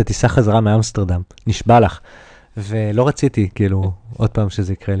 שפספסתי את הטיסה חזרה מאמסטרדם. נשבע לך. ולא רציתי, כאילו, עוד פעם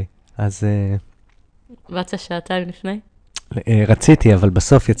שזה יקרה לי. אז באת שעתיים לפני? רציתי, אבל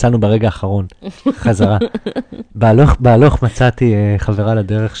בסוף יצאנו ברגע האחרון, חזרה. בהלוך מצאתי חברה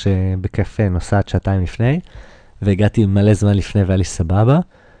לדרך שבקפה נוסעת שעתיים לפני, והגעתי מלא זמן לפני והיה לי סבבה,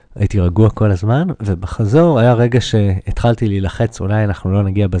 הייתי רגוע כל הזמן, ובחזור היה רגע שהתחלתי להילחץ, אולי אנחנו לא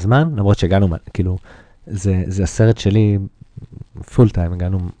נגיע בזמן, למרות שהגענו, כאילו, זה הסרט שלי פול טיים,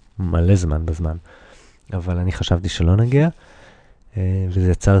 הגענו מלא זמן בזמן, אבל אני חשבתי שלא נגיע,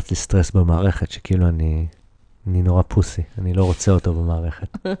 וזה יצר לי סטרס במערכת, שכאילו אני נורא פוסי, אני לא רוצה אותו במערכת.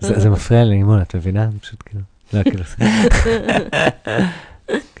 זה מפריע לי אימון, את מבינה? פשוט כאילו, לא כאילו.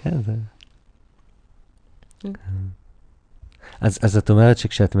 כן, זה. אז את אומרת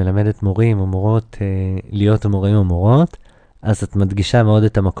שכשאת מלמדת מורים או מורות, להיות המורים או מורות, אז את מדגישה מאוד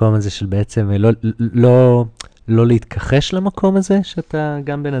את המקום הזה של בעצם לא להתכחש למקום הזה, שאתה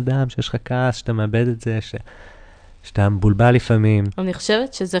גם בן אדם, שיש לך כעס, שאתה מאבד את זה, שאתה מבולבל לפעמים. אני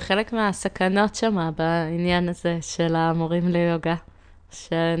חושבת שזה חלק מהסכנות שמה בעניין הזה של המורים ליוגה.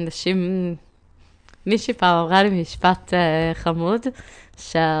 שאנשים, מישהי פעם אמרה לי משפט חמוד,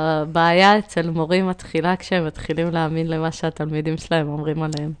 שהבעיה אצל מורים מתחילה כשהם מתחילים להאמין למה שהתלמידים שלהם אומרים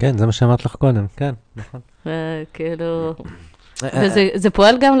עליהם. כן, זה מה שאמרת לך קודם, כן, נכון. וכאילו, וזה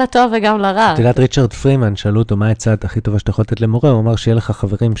פועל גם לטוב וגם לרע. את יודעת, ריצ'רד פרידמן, שאלו אותו מה העצה הכי טובה שאתה יכול לתת למורה, הוא אמר שיהיה לך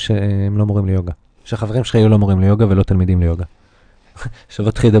חברים שהם לא מורים ליוגה. שהחברים שלך יהיו לא מורים ליוגה ולא תלמידים ליוגה.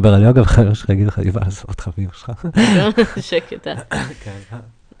 עכשיו תתחיל לדבר על יוגה, וחבר שלך יגיד לך, יובל, עזוב אותך ואימא שלך. שקט.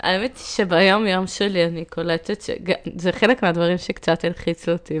 האמת היא שביום יום שלי אני קולטת, זה חלק מהדברים שקצת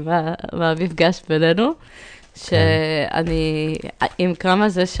הלחיצו אותי במפגש בינינו, שאני, עם כמה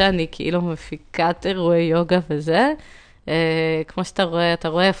זה שאני כאילו מפיקת אירועי יוגה וזה, כמו שאתה רואה, אתה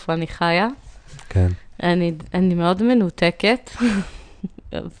רואה איפה אני חיה. כן. אני מאוד מנותקת.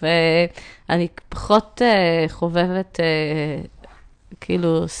 ואני פחות חובבת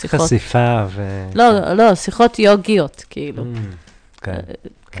כאילו שיחות... חשיפה לא, שיחות יוגיות, כאילו. כן.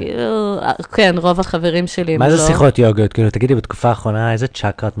 כאילו, כן, רוב החברים שלי... מה זה שיחות יוגיות? כאילו, תגידי, בתקופה האחרונה, איזה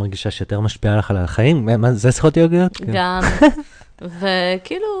צ'קרה את מרגישה שיותר משפיעה לך על החיים? זה שיחות יוגיות? גם,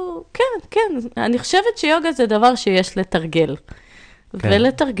 וכאילו, כן, אני חושבת שיוגה זה דבר שיש לתרגל.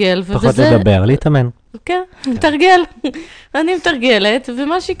 ולתרגל, פחות לדבר, להתאמן. כן, מתרגל. אני מתרגלת,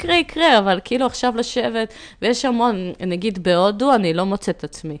 ומה שיקרה יקרה, אבל כאילו עכשיו לשבת, ויש המון, נגיד בהודו, אני לא מוצאת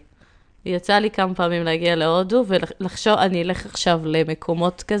עצמי. יצא לי כמה פעמים להגיע להודו, ולחשוב, אני אלך עכשיו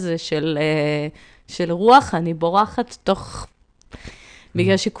למקומות כזה של רוח, אני בורחת תוך...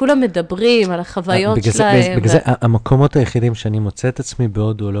 בגלל שכולם מדברים על החוויות שלהם. בגלל זה, המקומות היחידים שאני מוצאת עצמי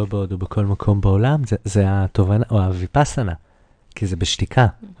בהודו או לא בהודו, בכל מקום בעולם, זה התובנה, או הוויפסנה. כי זה בשתיקה,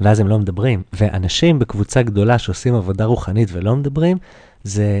 ואז הם לא מדברים. ואנשים בקבוצה גדולה שעושים עבודה רוחנית ולא מדברים,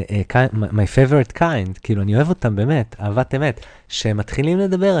 זה my favorite kind, כאילו אני אוהב אותם באמת, אהבת אמת. שמתחילים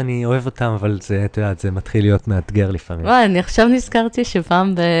לדבר, אני אוהב אותם, אבל זה, אתה יודע, זה מתחיל להיות מאתגר לפעמים. וואי, אני עכשיו נזכרתי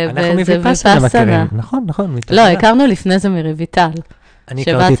שפעם אנחנו מוויפסנה מכירים, נכון. לא, הכרנו לפני זה מרויטל. אני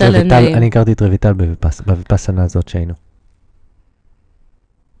הכרתי את רויטל בוויפסנה הזאת שהיינו.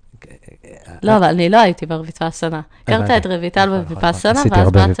 לא, אבל אני לא הייתי בוויפסנה. הכרת את רויטל בוויפסנה,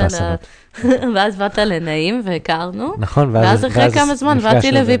 ואז באת לנעים והכרנו. נכון, ואז אחרי כמה זמן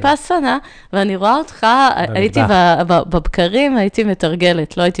באתי לוויפסנה, ואני רואה אותך, הייתי בבקרים, הייתי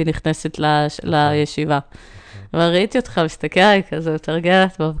מתרגלת, לא הייתי נכנסת לישיבה. וראיתי אותך, מסתכל עליי כזה,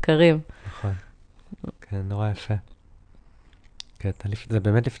 מתרגלת בבקרים. נכון, כן, נורא יפה. זה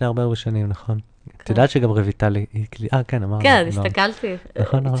באמת לפני הרבה שנים, נכון? את יודעת שגם רויטל היא... כן, אמרנו. כן, הסתכלתי,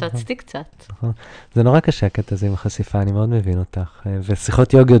 הצצתי קצת. זה נורא קשה הקטע הזה עם החשיפה, אני מאוד מבין אותך.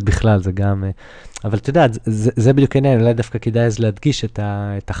 ושיחות יוגיות בכלל, זה גם... אבל את יודעת, זה בדיוק העניין, אולי דווקא כדאי אז להדגיש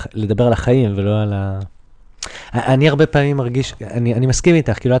לדבר על החיים ולא על ה... אני הרבה פעמים מרגיש, אני מסכים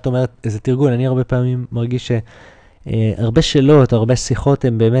איתך, כאילו את אומרת, איזה תרגול, אני הרבה פעמים מרגיש שהרבה שאלות, הרבה שיחות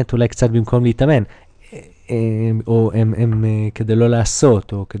הן באמת אולי קצת במקום להתאמן. או הם כדי לא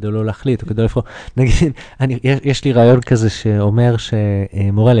לעשות, או כדי לא להחליט, או כדי לא לבחור. נגיד, יש לי רעיון כזה שאומר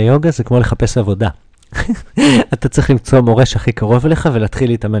שמורה ליוגה זה כמו לחפש עבודה. אתה צריך למצוא מורה שהכי קרוב אליך ולהתחיל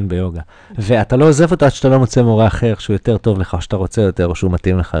להתאמן ביוגה. ואתה לא עוזב אותו עד שאתה לא מוצא מורה אחר שהוא יותר טוב לך, או שאתה רוצה יותר, או שהוא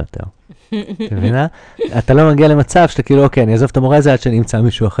מתאים לך יותר. אתה מבינה? אתה לא מגיע למצב שאתה כאילו, אוקיי, אני אעזוב את המורה הזה עד שאני אמצא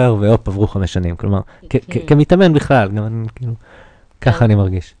מישהו אחר, ואופ, עברו 5 שנים. כלומר, כמתאמן בכלל, גם אני כאילו, ככה אני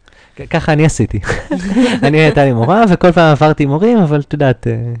מרגיש. ככה אני עשיתי. אני הייתה לי מורה, וכל פעם עברתי מורים, אבל את יודעת,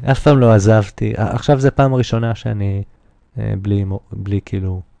 אף פעם לא עזבתי. עכשיו זה פעם הראשונה שאני בלי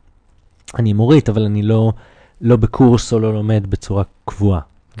כאילו, אני מורית, אבל אני לא בקורס או לא לומד בצורה קבועה.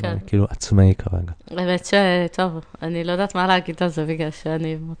 כן. כאילו עצמאי כרגע. באמת שטוב, אני לא יודעת מה להגיד על זה, בגלל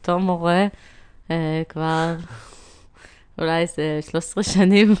שאני עם אותו מורה כבר אולי זה 13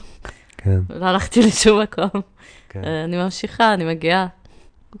 שנים. כן. לא הלכתי לשום מקום. כן. אני ממשיכה, אני מגיעה.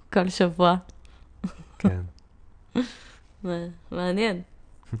 כל שבוע. כן. מעניין.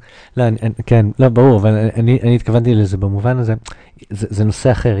 לא, כן, לא, ברור, אבל אני התכוונתי לזה במובן הזה, זה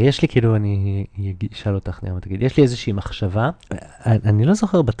נושא אחר. יש לי כאילו, אני אשאל אותך, נעמה, תגיד, יש לי איזושהי מחשבה, אני לא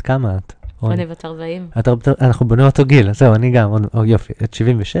זוכר בת כמה את. אני בת 40. אנחנו בנו אותו גיל, זהו, אני גם, יופי, את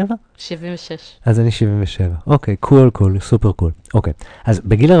 77? 76. אז אני 77. אוקיי, קול, סופר קול. אוקיי, אז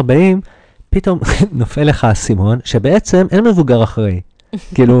בגיל 40, פתאום נופל לך הסימון, שבעצם אין מבוגר אחרי.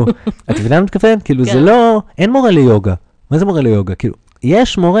 כאילו, את מבינה מה מתכוון? כאילו, זה לא, אין מורה ליוגה. מה זה מורה ליוגה? כאילו,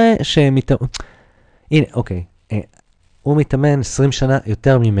 יש מורה הנה, אוקיי, הוא מתאמן 20 שנה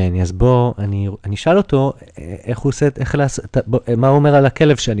יותר ממני, אז בוא, אני אשאל אותו, איך הוא עושה, מה הוא אומר על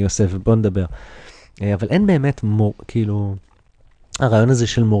הכלב שאני עושה, ובוא נדבר. אבל אין באמת כאילו, הרעיון הזה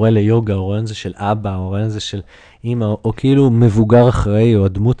של מורה ליוגה, או הרעיון הזה של אבא, או הרעיון הזה של אמא, או כאילו מבוגר אחראי, או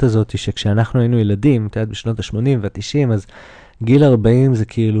הדמות הזאת, שכשאנחנו היינו ילדים, אתה יודע, בשנות ה-80 וה-90, אז גיל 40 זה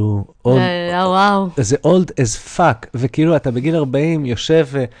כאילו, זה old as fuck, וכאילו אתה בגיל 40 יושב,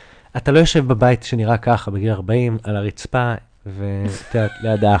 אתה לא יושב בבית שנראה ככה, בגיל 40 על הרצפה, ואתה יודעת,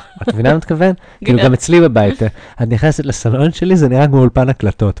 לידך, את מבינה מה מתכוון? כאילו גם אצלי בבית, את נכנסת לסלון שלי, זה נראה כמו אולפן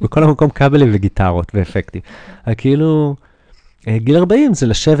הקלטות, בכל המקום כבלים וגיטרות ואפקטים. כאילו, גיל 40 זה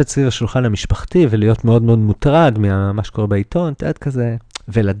לשבת סביב השולחן המשפחתי, ולהיות מאוד מאוד מוטרד ממה שקורה בעיתון, אתה יודעת כזה,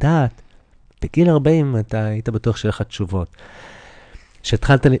 ולדעת, בגיל 40 אתה היית בטוח שיהיה לך תשובות.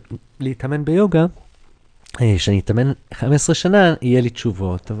 כשהתחלת להתאמן ביוגה, שאני אתאמן 15 שנה, יהיה לי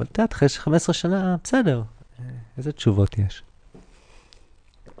תשובות, אבל אתה יודעת, אחרי 15 שנה, בסדר, איזה תשובות יש?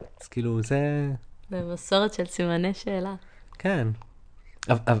 אז כאילו, זה... זה מסורת של סימני שאלה. כן.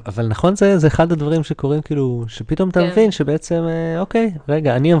 אבל נכון, זה אחד הדברים שקורים, כאילו, שפתאום אתה מבין שבעצם, אוקיי,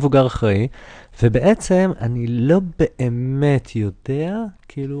 רגע, אני המבוגר אחראי, ובעצם אני לא באמת יודע,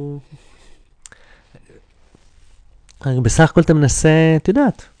 כאילו... בסך הכל אתה מנסה, את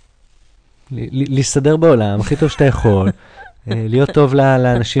יודעת, להסתדר בעולם, הכי טוב שאתה יכול, להיות טוב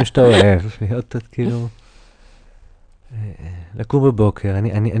לאנשים שאתה אוהב, להיות כאילו... לקום בבוקר,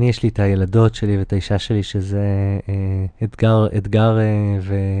 אני יש לי את הילדות שלי ואת האישה שלי, שזה אתגר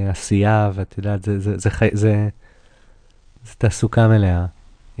ועשייה, ואת יודעת, זה תעסוקה מלאה,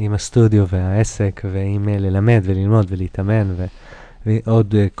 עם הסטודיו והעסק, ועם ללמד וללמוד ולהתאמן,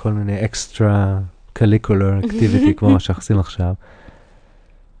 ועוד כל מיני אקסטרה קליקולר אקטיביטי, כמו מה שאנחנו עושים עכשיו.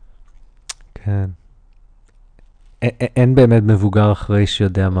 כן. אין באמת מבוגר אחרי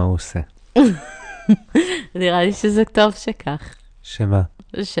שיודע מה הוא עושה. נראה לי שזה טוב שכך. שמה?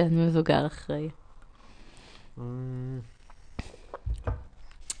 שאין מבוגר אחרי.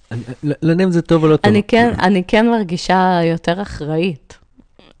 לא יודע אם זה טוב או לא טוב. אני כן מרגישה יותר אחראית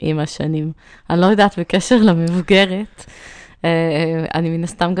עם השנים. אני לא יודעת בקשר למבוגרת. אני מן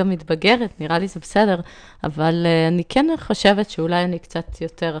הסתם גם מתבגרת, נראה לי זה בסדר, אבל אני כן חושבת שאולי אני קצת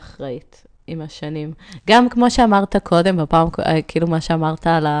יותר אחראית עם השנים. גם כמו שאמרת קודם, בפעם, כאילו מה שאמרת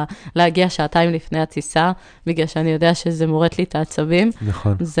על להגיע שעתיים לפני הטיסה, בגלל שאני יודע שזה מורד לי את העצבים.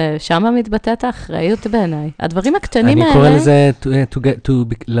 נכון. זה שמה מתבטאת האחריות בעיניי. הדברים הקטנים האלה... אני קורא לזה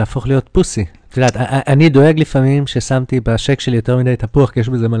להפוך להיות פוסי. אני דואג לפעמים ששמתי בשק שלי יותר מדי תפוח, כי יש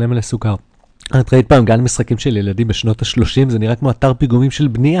בזה מלא מלא סוכר. את ראית פעם גן משחקים של ילדים בשנות ה-30, זה נראה כמו אתר פיגומים של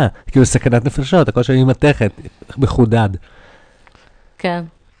בנייה, כאילו סכנת נפשות, הכל שם עם מתכת, מחודד. כן.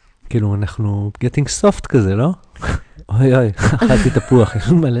 כאילו, אנחנו getting soft כזה, לא? אוי אוי, אכלתי תפוח, יש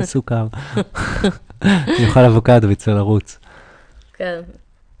מלא סוכר. אני אוכל אבוקדו ויצא לרוץ. כן.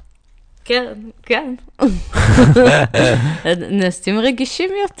 כן, כן. נעשים רגישים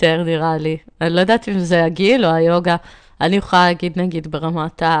יותר, נראה לי. אני לא יודעת אם זה הגיל או היוגה. אני יכולה להגיד, נגיד,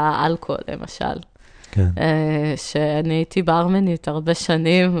 ברמת האלכוהול, למשל. כן. שאני הייתי ברמנית הרבה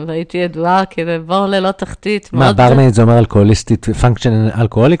שנים, והייתי ידועה כבור ללא תחתית. מה, ברמנית זה אומר אלכוהוליסטית, פונקשן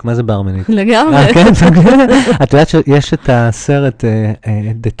אלכוהוליק? מה זה ברמנית? לגמרי. כן, את יודעת שיש את הסרט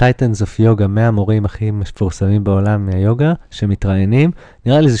The Titans of Yoga, 100 מורים הכי מפורסמים בעולם מהיוגה, שמתראיינים,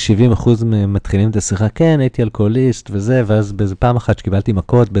 נראה לי זה 70% מתחילים את השיחה, כן, הייתי אלכוהוליסט וזה, ואז באיזה פעם אחת שקיבלתי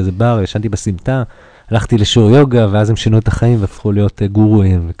מכות באיזה בר, ישנתי בסמטה, הלכתי לשיעור יוגה, ואז הם שינו את החיים והפכו להיות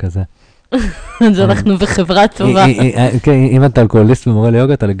גורואים וכזה. אז אנחנו בחברה טובה. כן, אם אתה אלכוהוליסט ומורה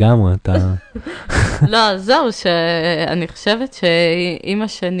ליוגה, אתה לגמרי, אתה... לא, זהו, שאני חושבת שעם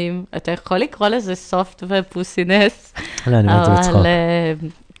השנים, אתה יכול לקרוא לזה סופט ופוסינס, לא, אני אומרת זה בצחוק. אבל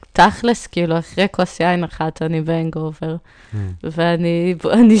תכלס, כאילו, אחרי כוס יין אחת, אני בהנגאובר, ואני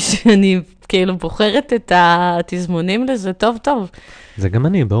כאילו בוחרת את התזמונים לזה טוב טוב. זה גם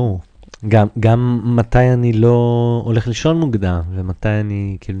אני, ברור. גם מתי אני לא הולך לישון מוקדם, ומתי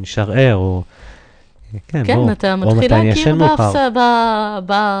אני כאילו נשאר ער, או... כן, אתה מתחיל להכיר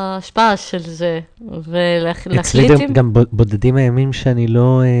בהשפעה של זה, ולהחליט... אצלי גם בודדים הימים שאני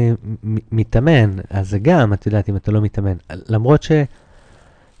לא מתאמן, אז זה גם, את יודעת, אם אתה לא מתאמן. למרות ש...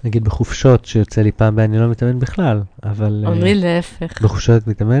 נגיד בחופשות שיוצא לי פעם אני לא מתאמן בכלל, אבל... אומרי להפך. בחופשות את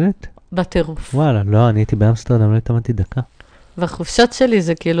מתאמנת? בטירוף. וואלה, לא, אני הייתי באמסטרדם, לא התאמנתי דקה. והחופשות שלי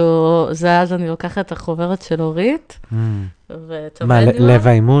זה כאילו, זה אז אני לוקחת את החוברת של אורית, ואת המניואל. מה, לב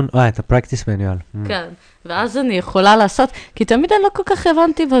האימון? את הפרקטיס מניואל. כן, ואז אני יכולה לעשות, כי תמיד אני לא כל כך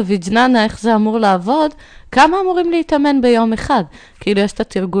הבנתי בוויג'ננה איך זה אמור לעבוד, כמה אמורים להתאמן ביום אחד. כאילו יש את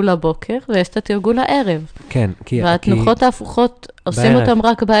התרגול הבוקר, ויש את התרגול הערב. כן, כי... והתנוחות ההפוכות עושים אותם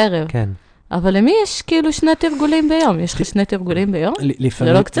רק בערב. כן. אבל למי יש כאילו 2 תרגולים ביום? יש לך 2 תרגולים ביום?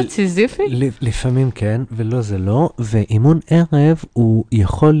 זה לא קצת סיזיפי? לפעמים כן, ולא זה לא. ואימון ערב הוא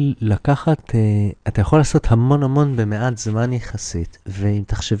יכול לקחת, אתה יכול לעשות המון במעט זמן יחסית. ואם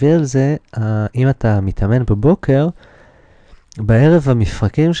תחשבי על זה, אם אתה מתאמן בבוקר, בערב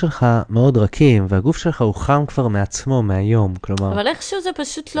המפרקים שלך מאוד רכים, והגוף שלך הוא חם כבר מעצמו, מהיום, כלומר... אבל איכשהו זה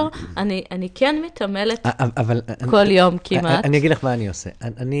פשוט לא... אני כן מתעמלת כל יום כמעט. אני אגיד לך מה אני עושה.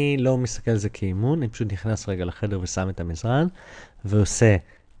 אני לא מסתכל על זה כאימון, אני פשוט נכנס רגע לחדר ושם את המזרן, ועושה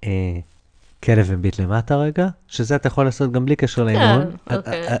כלב וביט למטה רגע, שזה אתה יכול לעשות גם בלי קשר לאימון.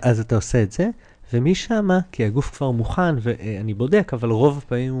 אז אתה עושה את זה, ומשם, כי הגוף כבר מוכן, ואני בודק, אבל רוב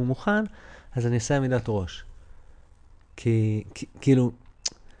הפעמים הוא מוכן, אז אני אעשה עמידת ראש. כי כאילו,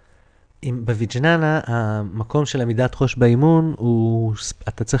 בוויג'ננה, המקום של עמידת ראש באימון,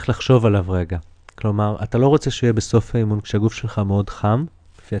 אתה צריך לחשוב עליו רגע. כלומר, אתה לא רוצה שהוא יהיה בסוף האימון, כשהגוף שלך מאוד חם,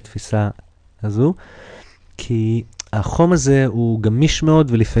 לפי התפיסה הזו, כי החום הזה הוא גמיש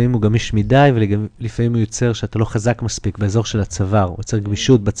מאוד, ולפעמים הוא גמיש מדי, ולפעמים הוא יוצר שאתה לא חזק מספיק באזור של הצוואר, הוא יוצר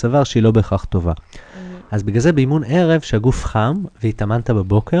גמישות בצוואר שהיא לא בהכרח טובה. אז בגלל זה באימון ערב, שהגוף חם, והתאמנת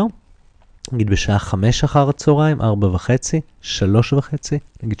בבוקר, נגיד בשעה 5 אחר הצהריים, 4:30, 3:30,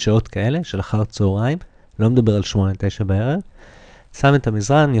 נגיד שעות כאלה של אחר הצהריים, לא מדבר על 8-9 בערב, שם את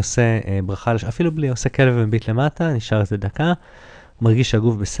המזרן, אני עושה ברכה, אפילו בלי, עושה כלב ומביט למטה, נשאר איזה דקה, מרגיש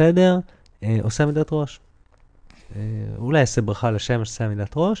שהגוף בסדר, עושה עמידת ראש. אולי אעשה ברכה לשם, אעשה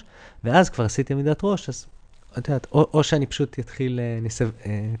עמידת ראש, ואז כבר עשיתי עמידת ראש, אז את יודעת, או שאני פשוט אתחיל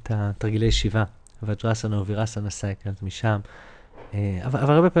את התרגילי ישיבה, וג'רסנה או וירסנה סייקלס משם,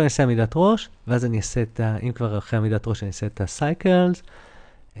 אבל הרבה פעמים אני אעשה עמידת ראש, ואז אני אעשה אם כבר אחרי עמידת ראש אני אעשה את הסייקלס,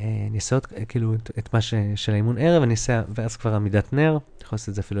 אני אעשה כאילו את מה של האימון ערב, ואז כבר עמידת נר, יכול לעשות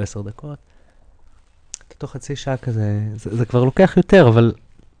את זה אפילו 10 דקות. תוך חצי שעה כזה, זה כבר לוקח יותר, אבל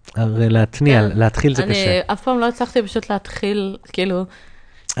הרי להתחיל זה קשה. אני אף פעם לא הצלחתי פשוט להתחיל, כאילו,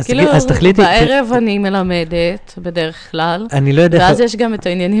 אז תחליטי. בערב אני מלמדת בדרך כלל, אני לא יודע. ואז יש גם את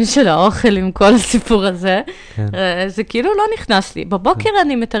העניינים של האוכל עם כל הסיפור הזה. זה כאילו לא נכנס לי. בבוקר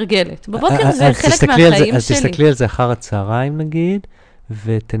אני מתרגלת. בבוקר זה חלק מהחיים שלי. אז תסתכלי על זה אחר הצהריים נגיד,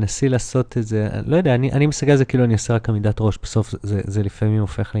 ותנסי לעשות את זה. לא יודע, אני מסתכל על זה כאילו אני עושה רק עמידת ראש, בסוף זה לפעמים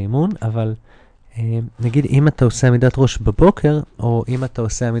הופך לאימון, אבל נגיד אם אתה עושה עמידת ראש בבוקר, או אם אתה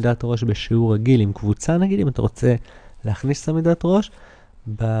עושה עמידת ראש בשיעור רגיל עם קבוצה, נגיד אם אתה רוצה להכניס את עמידת ראש,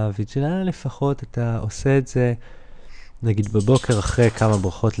 בוויג'לנה לפחות אתה עושה את זה, נגיד בבוקר אחרי כמה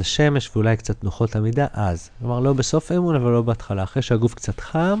ברכות לשמש, ואולי קצת נוחות עמידה, אז. כלומר, לא בסוף האימון, אבל לא בהתחלה. אחרי שהגוף קצת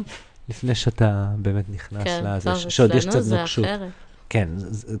חם, לפני שאתה באמת נכנס לזה, שעוד יש קצת נוקשות. כן,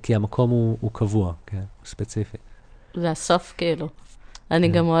 כי המקום הוא קבוע, כן, הוא ספציפי. זה הסוף כאילו. אני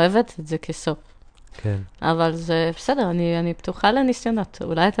גם אוהבת את זה כסוף. כן. אבל זה בסדר, אני פתוחה לניסיונות.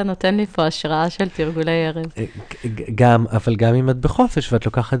 אולי אתה נותן לי פה השראה של תרגולי ערב. אבל גם אם את בחופש, ואת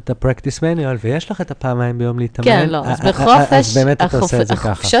לוקחת את הפרקטיס מניואל, ויש לך את הפעמיים ביום להתאמן, כן, לא, אז בחופש, באמת אתה עושה את זה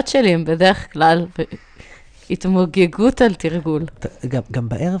ככה. החופשות שלי הם בדרך כלל התמוגגות על תרגול. גם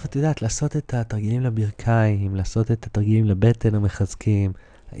בערב, את יודעת, לעשות את התרגילים לברכיים, לעשות את התרגילים לבטן המחזקים.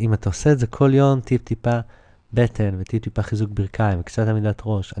 אם אתה עושה את זה כל יום, טיפה בטן וטיפה חיזוק ברכיים, וקצת עמידת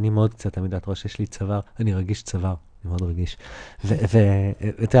ראש. אני מאוד קצת עמידת ראש, יש לי צוואר, אני רגיש צוואר, אני מאוד רגיש.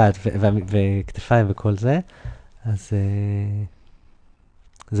 ואת יודעת, וכתפיים וכל זה, אז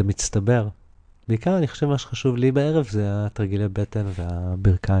זה מצטבר. בעיקר אני חושב מה שחשוב לי בערב, זה התרגילי בטן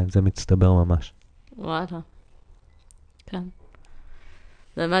והברכיים, זה מצטבר ממש. וואלה. כן.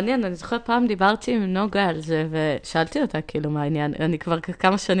 זה מעניין, אני זוכרת פעם דיברתי עם נוגה על זה, ושאלתי אותה כאילו מה העניין, אני כבר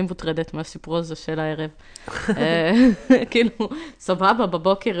כמה שנים מוטרדת מהסיפור הזה של הערב. כאילו, סבבה,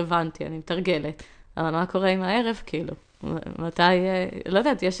 בבוקר הבנתי, אני מתרגלת. אבל מה קורה עם הערב, כאילו? מתי, לא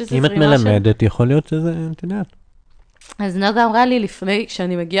יודעת, יש איזה אם את מלמדת, יכול להיות שזה, את יודעת. אז נוגה אמרה לי לפני,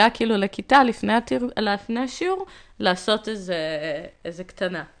 כשאני מגיעה כאילו לכיתה, לפני השיעור, לעשות איזה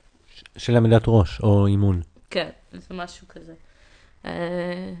קטנה. של עמידת ראש, או אימון. כן, זה משהו כזה.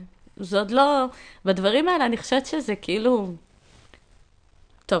 זה עוד לא, בדברים האלה אני חושבת שזה כאילו,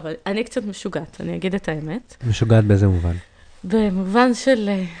 טוב, אני קצת משוגעת, אני אגיד את האמת. משוגעת באיזה מובן? במובן של,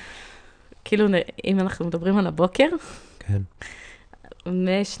 כאילו, אם אנחנו מדברים על הבוקר, כן.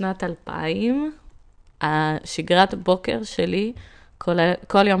 משנת 2000, השגרת בוקר שלי,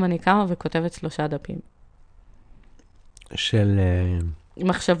 כל יום אני קמה וכותבת 3 דפים. של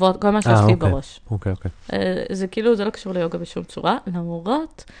מחשבות, כל מה שיש לי בראש. אוקיי. זה כאילו, זה לא קשור ליוגה בשום צורה,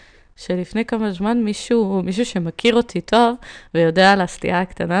 למרות שלפני כמה זמן מישהו שמכיר אותי טוב, ויודע על הסטייה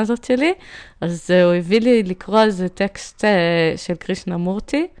הקטנה הזאת שלי, אז הוא הביא לי לקרוא איזה טקסט של קרישנה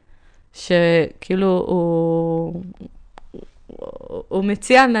מורטי, שכאילו הוא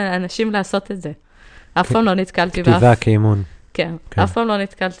מציע לאנשים לעשות את זה. אף פעם לא נתקלתי באף... כתיבה כאימון. כן, אף פעם לא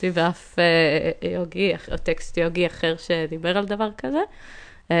נתקלתי באף יוגי, או טקסט יוגי אחר שדיבר על דבר כזה,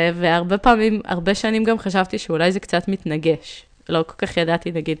 והרבה פעמים, הרבה שנים גם חשבתי שאולי זה קצת מתנגש. לא כל כך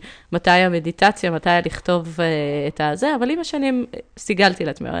ידעתי, נגיד, מתי המדיטציה, מתי לכתוב את הזה, אבל עם השנים סיגלתי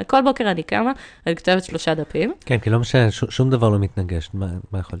לעצמי. כל בוקר אני קמה, אני כותבת 3 דפים. כן, כי לא משנה, שום דבר לא מתנגש.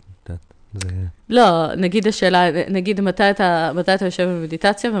 מה יכול לדעת? לא, נגיד השאלה, נגיד מתי אתה יושב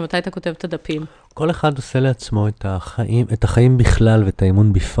במדיטציה ומתי אתה כותב את הדפים. כל אחד עושה לעצמו את החיים בכלל ואת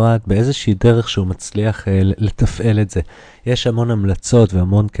האימון בפרט, באיזושהי דרך שהוא מצליח לתפעל את זה. יש המון המלצות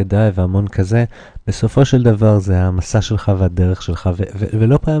והמון כדאי והמון כזה. בסופו של דבר זה המסע שלך והדרך שלך,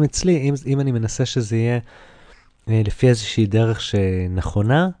 ולא פעם אצלי, אם אני מנסה שזה יהיה לפי איזושהי דרך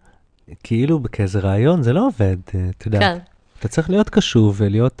שנכונה, כאילו כאיזה רעיון, זה לא עובד, אתה יודע. כן. אתה צריך להיות קשוב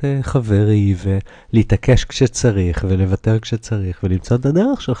ולהיות חברי ולהתעקש כשצריך ולוותר כשצריך ולמצוא את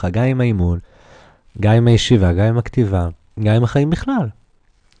הדרך שלך, גם עם האימון, גם עם הישיבה, גם עם הכתיבה, גם עם החיים בכלל.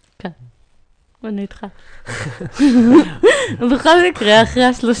 כן, אני איתך. בכל מקרה,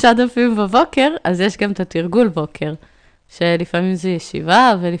 אחרי 3 דפים בבוקר, אז יש גם את התרגול בוקר, שלפעמים זה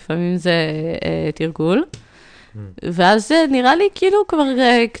ישיבה ולפעמים זה תרגול. ואז נראה לי כאילו כבר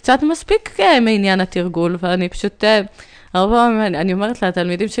קצת מספיק מעניין התרגול, ואני פשוט... הרבה פעמים אני אומרת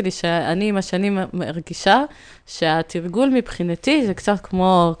לתלמידים שלי שאני עם השנים מרגישה שהתרגול מבחינתי זה קצת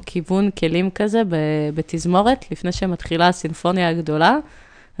כמו כיוון כלים כזה בתזמורת, לפני שמתחילה הסימפוניה הגדולה,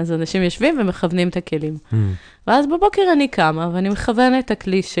 אז אנשים יושבים ומכוונים את הכלים. ואז בבוקר אני קמה ואני מכוונת את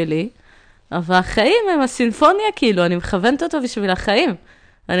הכלי שלי, אבל החיים הם הסימפוניה כאילו, אני מכוונת אותו בשביל החיים.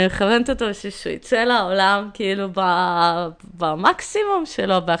 אני מכוונת אותו שהוא יצא לעולם כאילו במקסימום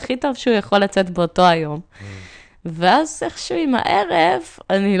שלו, והכי טוב שהוא יכול לצאת באותו היום. ואז איכשהו עם הערב,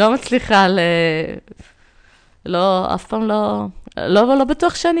 אני לא מצליחה לא, אף פעם לא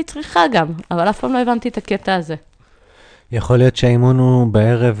בטוח שאני צריכה גם, אבל אף פעם לא הבנתי את הקטע הזה. יכול להיות שהאימון הוא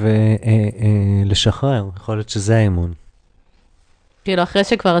בערב לשחרר, יכול להיות שזה האימון. כאילו, אחרי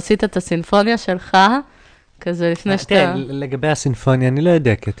שכבר עשית את הסימפוניה שלך, כזה לפני שאתה... לגבי הסימפוניה, אני לא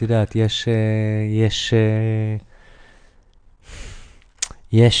יודע, כי את יודעת,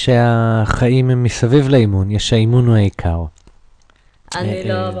 יש החיים הם מסביב לאימון, יש האימון הוא העיקר.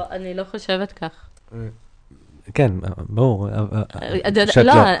 אני לא חושבת כך. כן, ברור.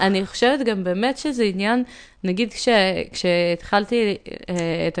 לא, אני חושבת גם באמת שזה עניין, נגיד כשהתחלתי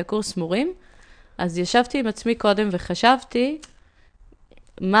את הקורס מורים, אז ישבתי עם עצמי קודם וחשבתי,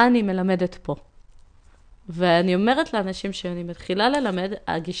 מה אני מלמדת פה? ואני אומרת לאנשים שאני מתחילה ללמד,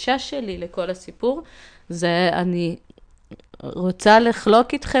 הגישה שלי לכל הסיפור, זה אני רוצה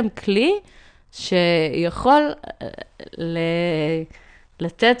לחלוק איתכם כלי שיכול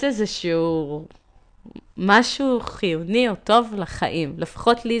לתת איזשהו משהו חיוני או טוב לחיים.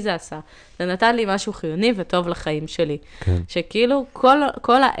 לפחות לי זה עשה. זה נתן לי משהו חיוני וטוב לחיים שלי. כן. שכאילו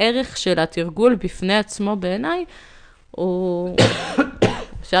כל הערך של התרגול בפני עצמו בעיניי, הוא...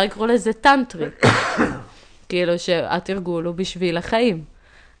 אפשר לקרוא לזה טנטרי. כאילו שהתרגול הוא בשביל החיים.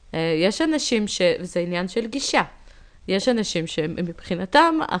 יש אנשים שזה עניין של גישה. יש אנשים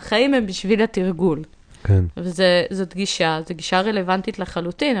שמבחינתם החיים הם בשביל התרגול. כן. וזאת גישה, זו גישה רלוונטית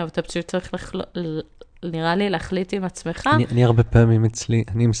לחלוטין, אבל אתה פשוט צריך נראה לי להחליט עם עצמך. אני הרבה פעמים אצלי,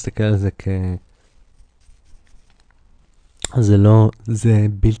 אני מסתכל על זה זה לא, זה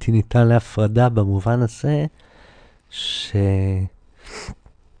בלתי ניתן להפרדה במובן הזה,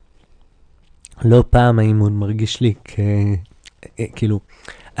 לא פעם האימון מרגיש לי כאילו,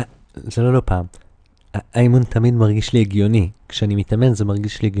 זה לא פעם. האימון תמיד מרגיש לי הגיוני. כשאני מתאמן זה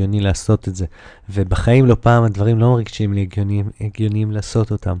מרגיש לי הגיוני לעשות את זה. ובחיים לא פעם הדברים לא מרגישים לי הגיוניים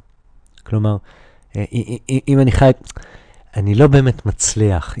לעשות אותם. כלומר, אם אני חי, אני לא באמת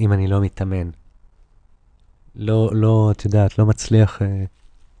מצליח אם אני לא מתאמן. לא, את יודעת, לא מצליח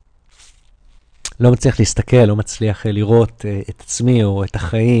להסתכל, לא מצליח לראות את עצמי או את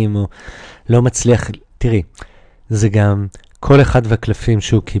החיים, או לא מצליח, תראי, זה גם כל אחד והקלפים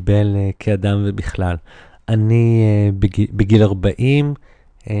שהוא קיבל כאדם ובכלל. אני בגיל 40,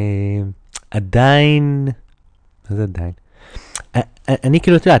 עדיין, מה זה עדיין? אני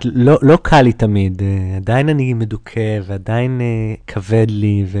כאילו, את יודעת, לא קל לי תמיד, עדיין אני מדוכא ועדיין כבד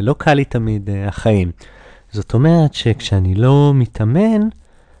לי, ולא קל לי תמיד החיים. זאת אומרת שכשאני לא מתאמן,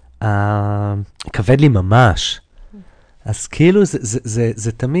 כבד לי ממש. אז כאילו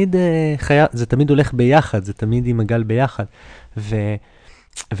זה תמיד הולך ביחד, זה תמיד עם הגל ביחד.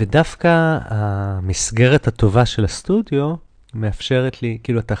 ודווקא המסגרת הטובה של הסטודיו מאפשרת לי,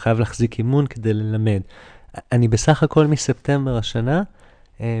 כאילו אתה חייב להחזיק אימון כדי ללמד. אני בסך הכל מספטמבר השנה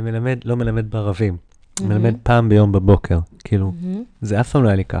לא מלמד בערבים, מלמד פעם ביום בבוקר, כאילו זה אף פעם לא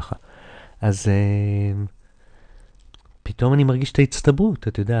היה לי ככה. אז פתאום אני מרגיש את ההצטברות,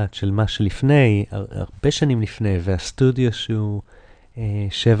 את יודעת, של מה שלפני, הרבה שנים לפני, והסטודיו שהוא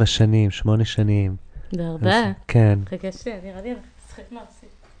 7 שנים, 8 שנים. זה הרבה? כן. חכה שלי, נראה לי, שחק מעשי.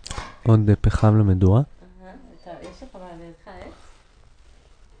 עוד פחם למדורה. יש לך מה לידך עץ?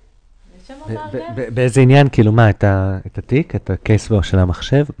 יש שם בארגז? באיזה עניין, כאילו מה, את התיק, את הקייס של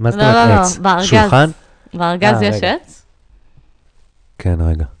המחשב? מה זאת אומרת עץ? בארגז. שולחן? בארגז יש עץ? כן,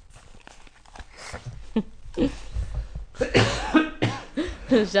 רגע.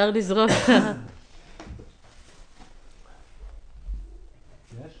 אפשר לזרוק.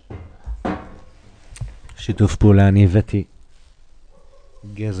 שיתוף פעולה, אני הבאתי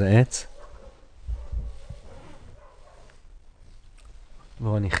גזע עץ.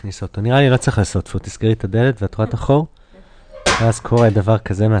 בואו נכניס אותו. נראה לי לא צריך לעשות פו. תסגרי את הדלת ואת רואה את החור. ואז קורה דבר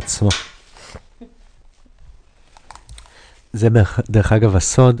כזה מעצמו. זה דרך אגב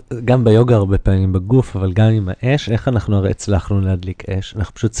הסוד, גם ביוגה הרבה פעמים בגוף, אבל גם עם האש, איך אנחנו הרי הצלחנו להדליק אש?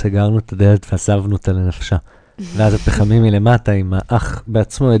 אנחנו פשוט סגרנו את הדלת ועזבנו אותה לנפשה. ואז הפחמים מלמטה עם האח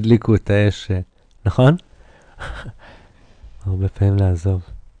בעצמו הדליקו את האש, נכון? הרבה פעמים לעזוב,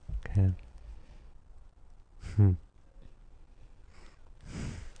 כן.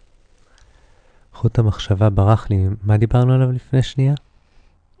 חוט המחשבה ברח לי. מה דיברנו עליו לפני שנייה?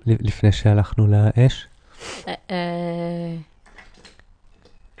 לפני שהלכנו לאש?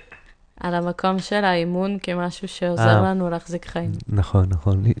 על המקום של האימון כמשהו שעוזר לנו להחזיק חיים. נכון,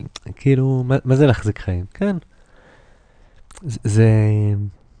 נכון. כאילו, מה זה להחזיק חיים? כן. זה...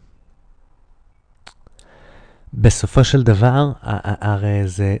 בסופו של דבר, הרי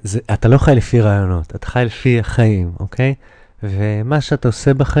אתה לא חי לפי רעיונות, אתה חי לפי החיים, אוקיי? ומה שאתה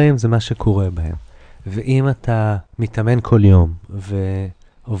עושה בחיים זה מה שקורה בהם. ואם אתה מתאמן כל יום,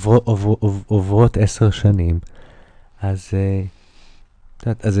 ועוברות 10 שנים, אז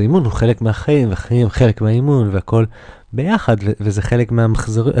האימון הוא חלק מהחיים, והחיים חלק מהאימון, והכל ביחד, וזה חלק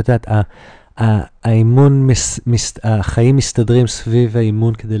מהמחזוריות. את יודעת, האימון, החיים מסתדרים סביב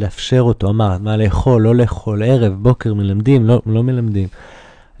האימון כדי לאפשר אותו. אמרת, מה לאכול, לא לאכול, ערב, בוקר, מלמדים, לא מלמדים.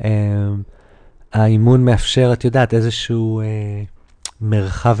 האימון מאפשר, את יודעת, איזשהו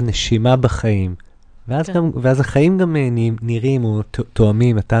מרחב נשימה בחיים. ואז החיים גם נראים או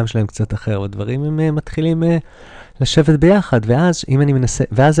תואמים, הטעם שלהם קצת אחר, והדברים הם מתחילים לשבת ביחד, ואז אם אני מנסה,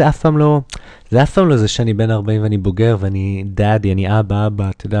 ואז זה אף פעם לא זה שאני בן 40 ואני בוגר, ואני דאדי, אני אבא,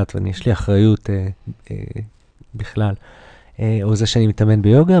 את יודעת, ואני יש לי אחריות בכלל. או זה שאני מתאמן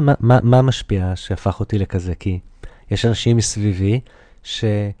ביוגה, מה משפיע שהפך אותי לכזה? כי יש אנשים מסביבי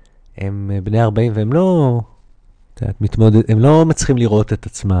שהם בני 40 והם לא... הם לא מצליחים לראות את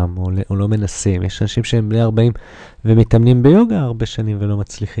עצמם, או לא מנסים. יש אנשים שהם בני 40 ומתאמנים ביוגה הרבה שנים ולא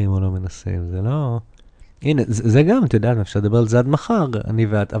מצליחים או לא מנסים. זה לא... הנה, זה גם, אתה יודע, אפשר לדבר על זה עד מחר, אני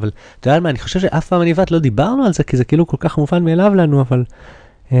ואת, אבל אתה יודע מה, אני חושב שאף פעם אני ואת לא דיברנו על זה, כי זה כאילו כל כך מובן מאליו לנו, אבל...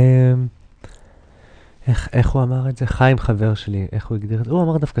 איך הוא אמר את זה? חיים חבר שלי, איך הוא הגדיר את זה? הוא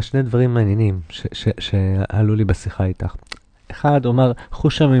אמר דווקא 2 דברים מעניינים שעלו לי בשיחה איתך. אחד, הוא אמר,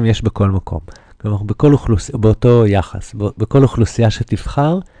 חוש המים יש בכל מקום. כלומר, באותו יחס, בכל אוכלוסייה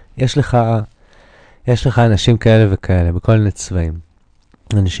שתבחר, יש לך אנשים כאלה וכאלה, בכל מיני צבעים.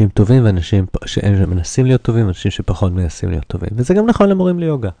 אנשים טובים ואנשים שמנסים להיות טובים, אנשים שפחות מנסים להיות טובים. וזה גם נכון למורים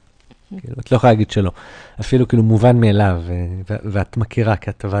ליוגה. כאילו, את לא יכולה להגיד שלא. אפילו כאילו מובן מאליו, ואת מכירה, כי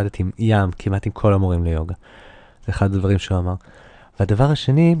את עבדת עם כמעט עם כל המורים ליוגה. זה אחד הדברים שהוא אמר. והדבר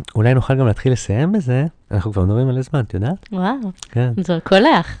השני, אולי נוכל גם להתחיל לסיים בזה, אנחנו כבר מדברים על הזמן, את יודעת? וואו, כן. זה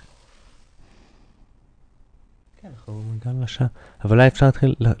קולח. כן, אנחנו גם לשעה. אבל אולי אפשר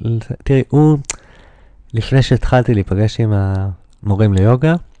להתחיל, תראי, לפני שהתחלתי להיפגש עם המורים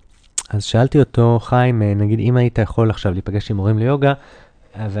ליוגה, אז שאלתי אותו, חיים, נגיד, אם היית יכול עכשיו להיפגש עם מורים ליוגה,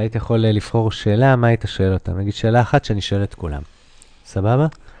 והיית יכול לבחור שאלה, מה היית שואל אותם? נגיד שאלה אחת שאני שואל את כולם. סבבה?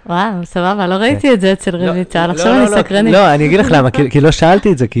 וואו, סבבה, לא ראיתי את זה אצל רויטל, עכשיו אני סקרנית. לא, אני אגיד לך למה, כי לא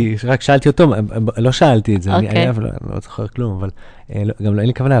שאלתי את זה, כי רק שאלתי אותו, לא שאלתי את זה, אני לא זוכר כלום, אבל גם לא אין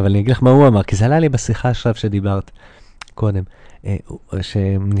לי כוונה, אבל אני אגיד לך מה הוא אמר, כי זה עלה לי בשיחה עכשיו שדיברת קודם,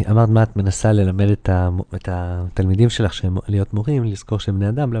 שאמרת מה את מנסה ללמד את התלמידים שלך, להיות מורים, לזכור שהם בני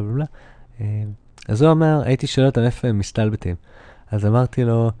אדם, בלה בלה בלה. אז הוא אמר, הייתי שואל אותם איפה הם מסתלבטים. אז אמרתי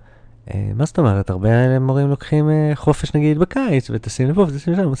לו, מה זאת אומרת? הרבה מורים לוקחים חופש נגיד בקיץ, ותשים לפה,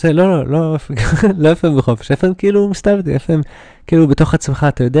 ותשים לשם. הוא עושה, לא איפה הם בחופש, איפה הם כאילו מסתלבטים, איפה הם כאילו בתוך עצמך,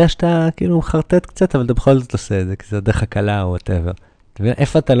 אתה יודע שאתה כאילו מחרטט קצת, אבל אתה בכל זאת עושה את זה, כי זה דרך הקלה או whatever. אתה מבין?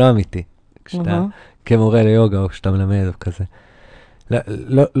 איפה אתה לא אמיתי? כשאתה כמורה ליוגה או כשאתה מלמד או כזה.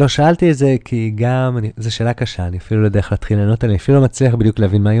 לא שאלתי את זה, כי גם, זו שאלה קשה, אני אפילו לא יודע איך להתחיל לענות עליה, אני אפילו לא מצליח בדיוק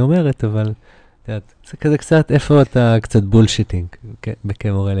להבין מה היא אומרת, אבל זה כזה קצת, איפה אתה קצת בולשיטינג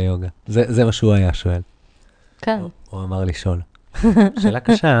כמורה ליוגה. זה מה שהוא היה שואל. כן. הוא אמר לשאול. שאלה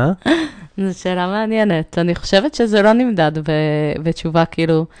קשה, אה? זו שאלה מעניינת. אני חושבת שזה לא נמדד בתשובה,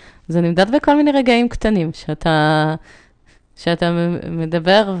 כאילו, זה נמדד בכל מיני רגעים קטנים, שאתה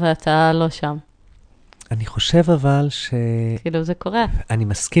מדבר ואתה לא שם. אני חושב אבל כאילו זה קורה. אני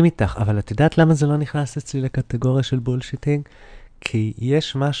מסכים איתך, אבל את יודעת למה זה לא נכנס אצלי לקטגוריה של בולשיטינג? כי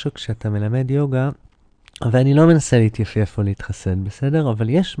יש משהו כשאתה מלמד יוגה, ואני לא מנסה להתייפייף או להתחסד, בסדר? אבל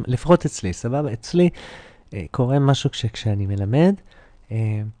יש, לפחות אצלי, סבבה? אצלי קורה משהו כשאני מלמד,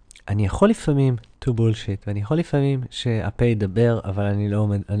 אני יכול לפעמים to bullshit, ואני יכול לפעמים שהפה ידבר, אבל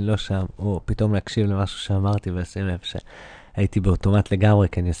אני לא שם, או פתאום להקשיב למשהו שאמרתי, ולשים לב שהייתי באוטומט לגמרי,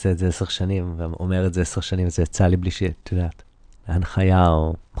 כי אני עושה את זה 10 שנים, ואומר את זה 10 שנים, וזה יצא לי בלי שאת יודעת, הנחיה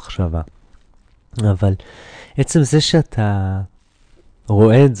או מחשבה. אבל עצם זה שאתה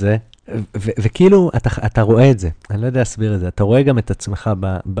רואה את זה, וכאילו אתה רואה את זה, אני לא יודע להסביר את זה, אתה רואה גם את עצמך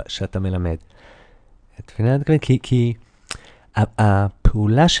שאתה מלמד. את מבינה? כי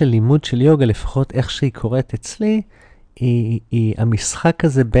הפעולה של לימוד של יוגה, לפחות איך שהיא קורית אצלי, היא המשחק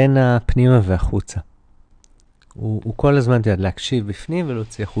הזה בין הפנימה והחוצה. הוא כל הזמן להקשיב בפנים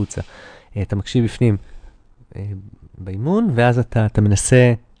ולהוציא החוצה. אתה מקשיב בפנים באימון, ואז אתה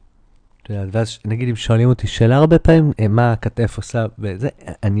מנסה ואז נגיד אם שואלים אותי שאלה הרבה פעמים, מה הכתף עושה וזה,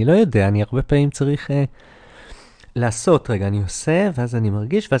 אני לא יודע, אני הרבה פעמים צריך לעשות, רגע, אני עושה, ואז אני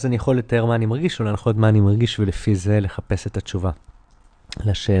מרגיש, ואז אני יכול לתאר מה אני מרגיש, או להנחות מה אני מרגיש, ולפי זה לחפש את התשובה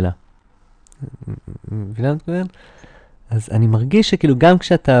לשאלה. מבינה מה מתכוון? אז אני מרגיש שכאילו גם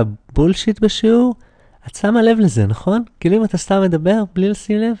כשאתה בולשיט בשיעור, את שמה לב לזה, נכון? כאילו אם אתה סתם מדבר בלי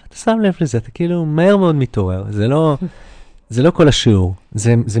לשים לב, אתה שם לב לזה, אתה כאילו מהר מאוד מתעורר. זה לא כל השיעור,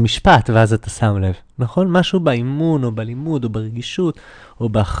 זה משפט, ואז אתה שם לב, נכון? משהו באימון, או בלימוד, או ברגישות, או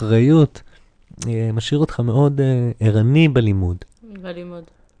באחריות, משאיר אותך מאוד ערני בלימוד. בלימוד.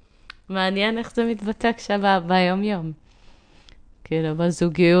 מעניין איך זה מתבטא ביום יום. כאילו,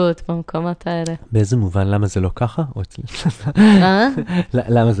 בזוגיות, במקומות האלה. באיזה מובן? למה זה לא ככה?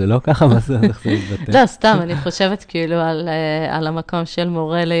 למה זה לא ככה? מה זה? איך זה מתבטא? לא, סתם, אני חושבת כאילו על המקום של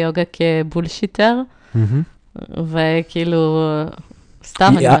מורה ליוגה כבולשיטר, וכאילו,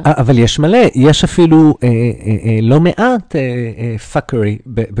 סתם אני... אבל יש מלא, יש אפילו לא מעט פאקרי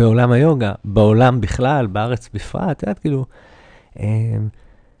בעולם היוגה, בעולם בכלל, בארץ בפרט, את יודעת, כאילו,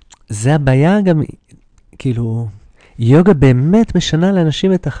 זה הבעיה גם, כאילו, יוגה באמת משנה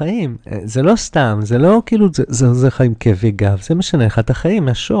לאנשים את החיים. זה לא סתם, זה לא כאילו, זה חיים כאבי גב, זה משנה לך את החיים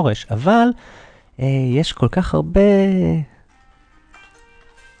מהשורש, אבל יש כל כך הרבה...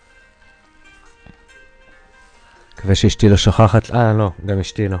 מקווה שאשתי לא שוכחת, לא, גם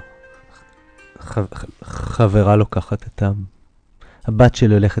אשתי לא. חברה לוקחת את הבת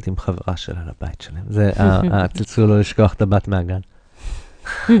שלי הולכת עם חברה שלה לבית שלהם. זה הצלצול לא לשכוח את הבת מהגן.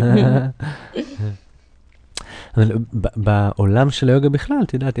 אבל בעולם של היוגה בכלל,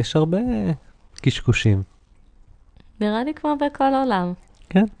 את יודעת, יש הרבה קשקושים. נראה לי כמו בכל עולם.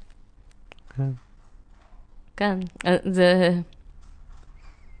 כן. כן, זה...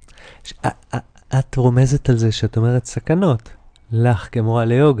 את רומזת על זה שאת אומרת סכנות. לך כמורה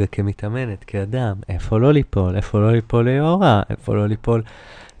ליוגה, כמתאמנת, כאדם, איפה לא ליפול, איפה לא ליפול ליאורה, איפה לא ליפול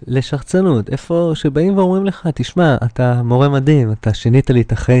לשחצנות, איפה שבאים ואומרים לך, תשמע, אתה מורה מדהים, אתה שינית לי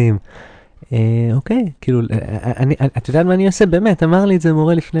את החיים. אוקיי, כאילו, את יודעת מה אני עושה? באמת, אמר לי את זה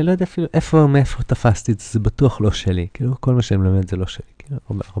מורה לפני, לא יודע אפילו מאיפה תפסתי את זה, זה בטוח לא שלי. כאילו, כל מה שאני מלמד זה לא שלי, כאילו,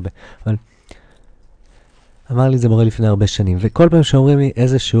 הרבה. אבל אמר לי את זה מורה לפני הרבה שנים, וכל פעם שאומרים לי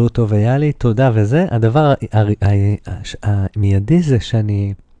איזה שיעור טוב היה לי, תודה וזה, הדבר המיידי זה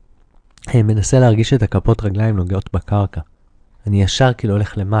שאני מנסה להרגיש את הכפות רגליים נוגעות בקרקע. אני ישר כאילו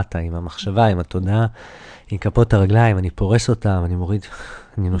הולך למטה עם המחשבה, עם התודעה, עם כפות הרגליים, אני פורס אותם, אני מוריד,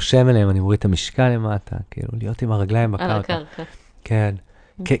 אני נושם אליהם, אני מוריד את המשקל למטה, כאילו להיות עם הרגליים בקרקע. על הקרקע. כן,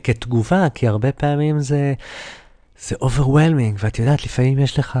 כתגובה, כי הרבה פעמים זה overwhelming, ואת יודעת, לפעמים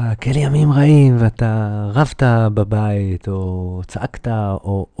יש לך כאלה ימים רעים, ואתה רבת בבית, או צעקת,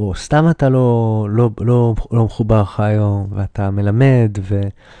 או סתם אתה לא מחובר לך היום, ואתה מלמד,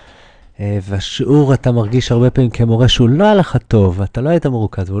 והשיעור אתה מרגיש הרבה פעמים כמורה שהוא לא היה לך טוב, ואתה לא היית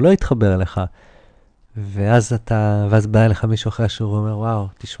מרוכז, והוא לא התחבר אליך. ואז בא אליך מישהו אחרי השיעור, ואומר, וואו,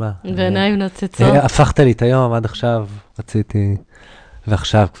 תשמע. ועיניים נוצצות. הפכת לי את היום, עד עכשיו רציתי,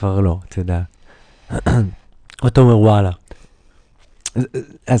 ועכשיו כבר לא, אתה יודע. אתה אומר, וואלה.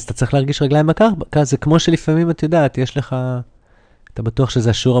 אז אתה צריך להרגיש רגליים בקרקע, זה כמו שלפעמים, את יודעת, יש לך, אתה בטוח שזה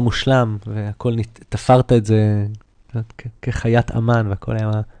השיעור המושלם, והכל תפרת את זה כחיית אמן, והכל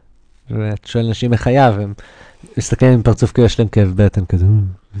היה, ואת שואל אנשים איך היה, והם מסתכלים עם פרצוף כאילו יש להם כאב בטן כזה,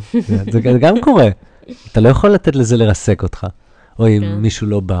 זה גם קורה. אתה לא יכול לתת לזה לרסק אותך, או אם מישהו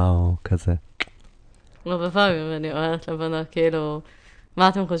לא בא, או כזה. לא בפעמים, אני אומרת לבנות, כאילו, מה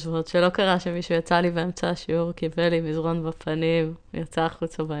אתם חושבות? שלא קרה שמישהו יצא לי באמצע השיעור, קיבל לי מזרון בפנים, יצא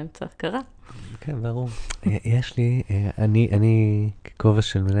החוצה באמצע, קרה? כן, ברור. יש לי, אני ככובע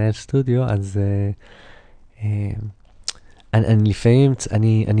של מנהל סטודיו, אז אני לפעמים,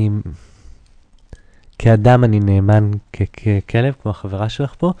 אני כאדם אני נאמן ככלב, כמו החברה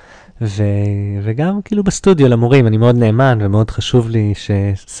שלך פה, וגם כאילו בסטודיו למורים, אני מאוד נאמן ומאוד חשוב לי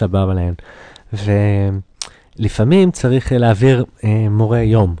שסבבה להם. ולפעמים צריך להעביר מורה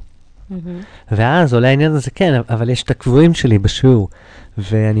יום. ואז עולה העניין הזה, כן, אבל יש את הקבועים שלי בשיעור,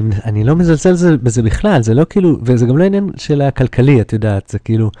 ואני לא מזלזל בזה בכלל, זה לא כאילו, וזה גם לא עניין של הכלכלי, את יודעת, זה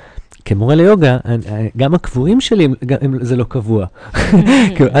כאילו, כמורה ליוגה, גם הקבועים שלי, זה לא קבוע.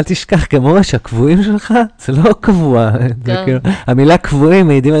 אל תשכח, כמורה שהקבועים שלך, זה לא קבוע. המילה קבועים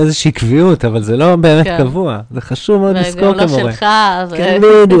מעידים על איזושהי קביעות, אבל זה לא באמת קבוע. זה חשוב מאוד לזכור כמורה. וגם לא שלך. כן,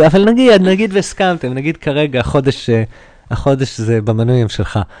 בדיוק. אבל נגיד והסכמתם, נגיד כרגע, החודש זה במנויים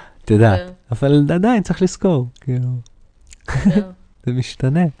שלך, את יודעת. אבל עדיין צריך לזכור. זה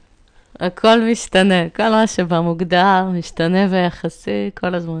משתנה. הכל משתנה. כל מה שבא מוגדר, משתנה ויחסי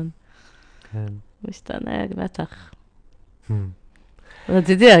כל הזמן. משתנה, בטח.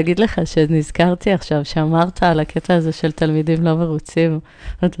 רציתי להגיד לך שנזכרתי עכשיו, שאמרת על הקטע הזה של תלמידים לא מרוצים.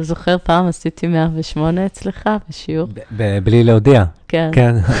 אתה זוכר פעם עשיתי 108 אצלך בשיעור? בלי להודיע. כן.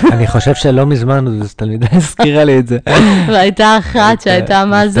 כן, אני חושב שלא מזמן, אז תלמידה הזכירה לי את זה. והייתה אחת שהייתה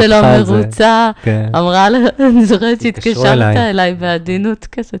מה זה לא מרוצה, אמרה לה, אני זוכרת שהתקשרת אליי בעדינות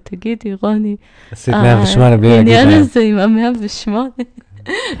כזה, תגידי רוני, עשית 108 בלי להגיד להם. העניין הזה עם ה-108.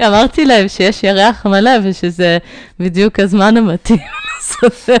 אמרתי להם שיש ירח מלא ושזה בדיוק הזמן המתאים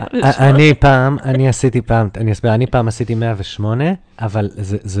לעשות 108. אני פעם עשיתי 108, אבל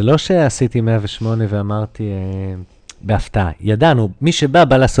זה לא שעשיתי 108 ואמרתי בהפתעה. ידענו, מי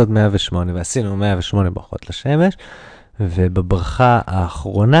שבא לעשות 108, ועשינו 108 ברכות לשמש, ובברכה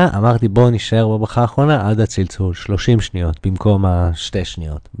האחרונה אמרתי בואו נשאר בברכה האחרונה עד הצלצול, 30 שניות במקום 2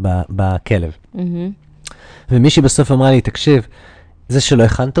 שניות בכלב. ומישהי בסוף אמרה לי, תקשיב, זה שלא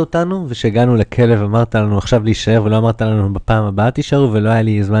הכנת אותנו, ושהגענו לכלב, אמרת לנו עכשיו להישאר, ולא אמרת לנו בפעם הבאה תישארו, ולא היה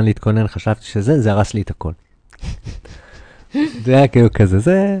לי זמן להתכונן, חשבתי זה הרס לי את הכל. זה היה כאילו כזה,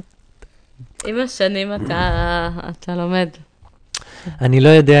 זה... עם השנים אתה לומד. אני לא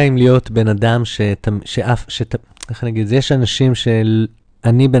יודע אם להיות בן אדם איך אני אגיד, יש אנשים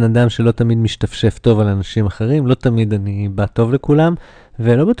אני בן אדם שלא תמיד משתפשף טוב על אנשים אחרים, לא תמיד אני בא טוב לכולם,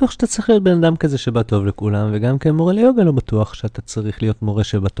 ולא בטוח שאתה צריך להיות בן אדם כזה שבא טוב לכולם, וגם כמורה ליוגה לא בטוח שאתה צריך להיות מורה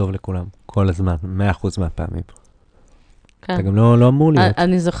שבא טוב לכולם, כל הזמן, 100% מהפעמים. כן. אתה גם לא אמור להיות.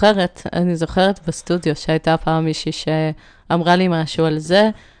 אני זוכרת בסטודיו שהייתה פעם מישהי שאמרה לי משהו על זה,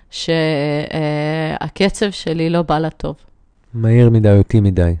 שהקצב שלי לא בא לטוב. מהיר מדי, אותי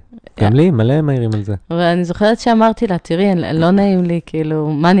מדי. גם לי, מלא מהירים על זה. ואני זוכרת שאמרתי לה, תראי, לא נעים לי, כאילו,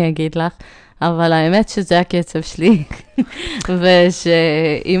 מה אני אגיד לך? אבל האמת שזה הקצב שלי,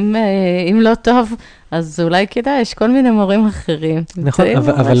 ושאם לא טוב, אז אולי כדאי, יש כל מיני מורים אחרים. נכון,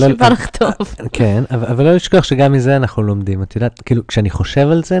 אבל לא... שבא לך טוב. כן, אבל לא לשכוח שגם מזה אנחנו לומדים. את יודעת, כאילו, כשאני חושב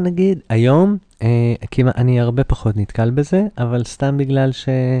על זה, נגיד, היום, אני הרבה פחות נתקל בזה, אבל סתם בגלל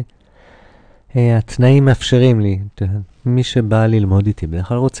שהתנאים מאפשרים לי. מי שבא ללמוד איתי, בדרך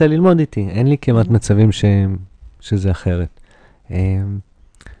כלל רוצה ללמוד איתי. אין לי כמעט מצבים שזה אחרת.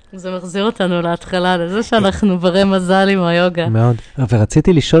 זה מחזיר אותנו להתחלה, לזה שאנחנו ברי מזל עם היוגה. מאוד.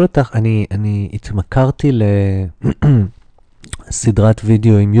 ורציתי לשאול אותך, אני התמכרתי לסדרת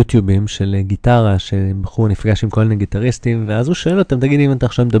וידאו עם יוטיובים של גיטרה, שבחור נפגש עם כל מיני גיטריסטים, ואז הוא שואל אותם, תגידי אם אתה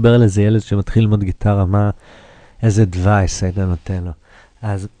עכשיו מדבר על איזה ילד שמתחיל ללמוד גיטרה, איזה דווייס היית נותן לו.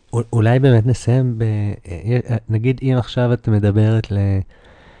 אז אולי באמת נסיים, נגיד אם עכשיו את מדברת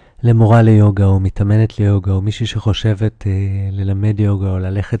למורה ליוגה, או מתאמנת ליוגה, או מישהי שחושבת ללמד יוגה, או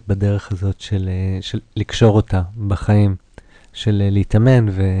ללכת בדרך הזאת של לקשור אותה בחיים, של להתאמן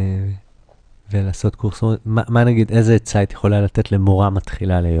ולעשות קורס. מה נגיד, איזה עצה את יכולה לתת למורה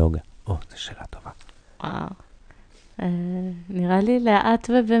מתחילה ליוגה? זו שאלה טובה. נראה לי לאט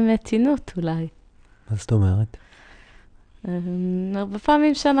ובמתינות אולי. מה זאת אומרת? הרבה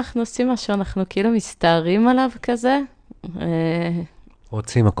פעמים שאנחנו עושים משהו, אנחנו כאילו מסתערים עליו כזה.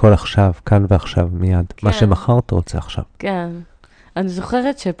 רוצים הכל עכשיו, כאן ועכשיו, מיד. כן. מה שמחרת רוצה עכשיו. כן. אני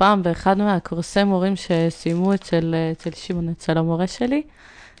זוכרת שפעם באחד מהקורסי מורים שסיימו אצל שמעון, אצל המורה שלי,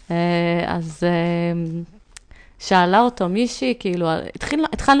 אז שאלה אותו מישהי, כאילו,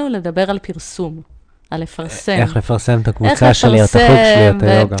 התחלנו לדבר על פרסום, על לפרסם. איך לפרסם את הקבוצה שלי, את החוג שלי, את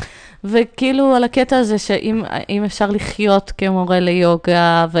היוגה. וכאילו על הקטע הזה שאם אפשר לחיות כמורה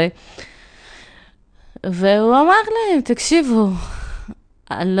ליוגה, והוא אמר להם, תקשיבו,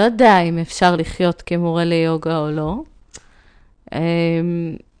 אני לא יודע אם אפשר לחיות כמורה ליוגה או לא.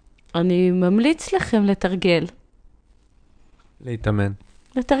 אני ממליץ לכם לתרגל. להתאמן.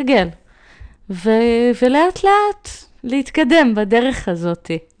 לתרגל. ולאט לאט להתקדם בדרך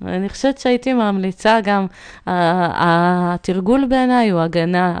הזאת. אני חושבת שהייתי ממליצה גם, התרגול בעיניי הוא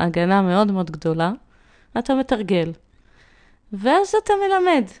הגנה מאוד מאוד גדולה. אתה מתרגל. ואז אתה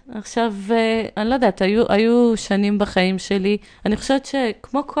מלמד. עכשיו, אני לא יודעת, היו שנים בחיים שלי, אני חושבת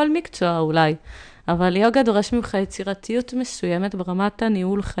שכמו כל מקצוע אולי, אבל יוגה דורש ממך יצירתיות מסוימת ברמת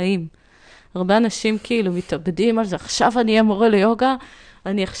הניהול חיים. הרבה אנשים כאילו מתאבדים על זה, עכשיו אני אהיה מורה ליוגה,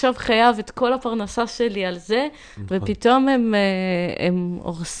 אני עכשיו חייב את כל הפרנסה שלי על זה, ופתאום הם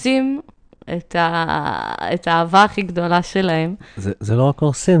הורסים את האהבה הכי גדולה שלהם. זה לא רק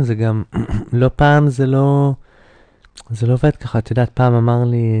הורסים, זה גם, לא פעם זה לא עובד ככה. את יודעת, פעם אמר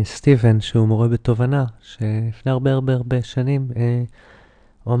לי סטיבן, שהוא מורה בתובנה, שלפני הרבה שנים,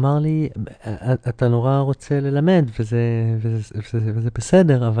 הוא אמר לי, אתה נורא רוצה ללמד, וזה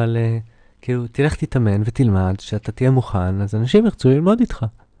בסדר, אבל כאילו, תלך תתאמן ותלמד, שאתה תהיה מוכן, אז אנשים ירצו ללמוד איתך.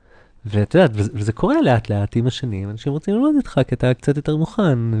 ואת יודעת, וזה קורה לאט לאט עם השנים, אנשים רוצים ללמוד איתך, כי אתה קצת יותר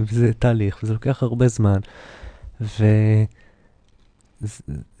מוכן, וזה תהליך, וזה לוקח הרבה זמן.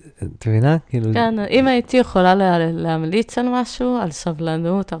 את מבינה? כאילו... כן, אם הייתי יכולה להמליץ על משהו, על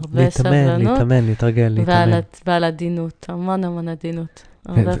סבלנות, הרבה סבלנות. להתרגל. ועל עדינות, המון עדינות.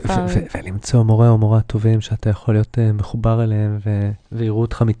 ולמצוא מורה או מורה טובים שאתה יכול להיות מחובר אליהם, ויראו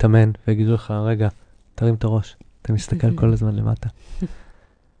אותך מתאמן, ויגידו לך, רגע, תרים את הראש, אתה מסתכל כל הזמן למטה.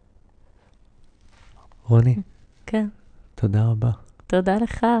 רוני? כן. תודה רבה. תודה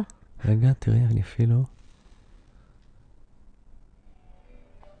לך. רגע, תראי, אני אפילו...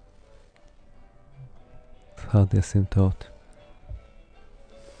 זכרתי לשים את האות.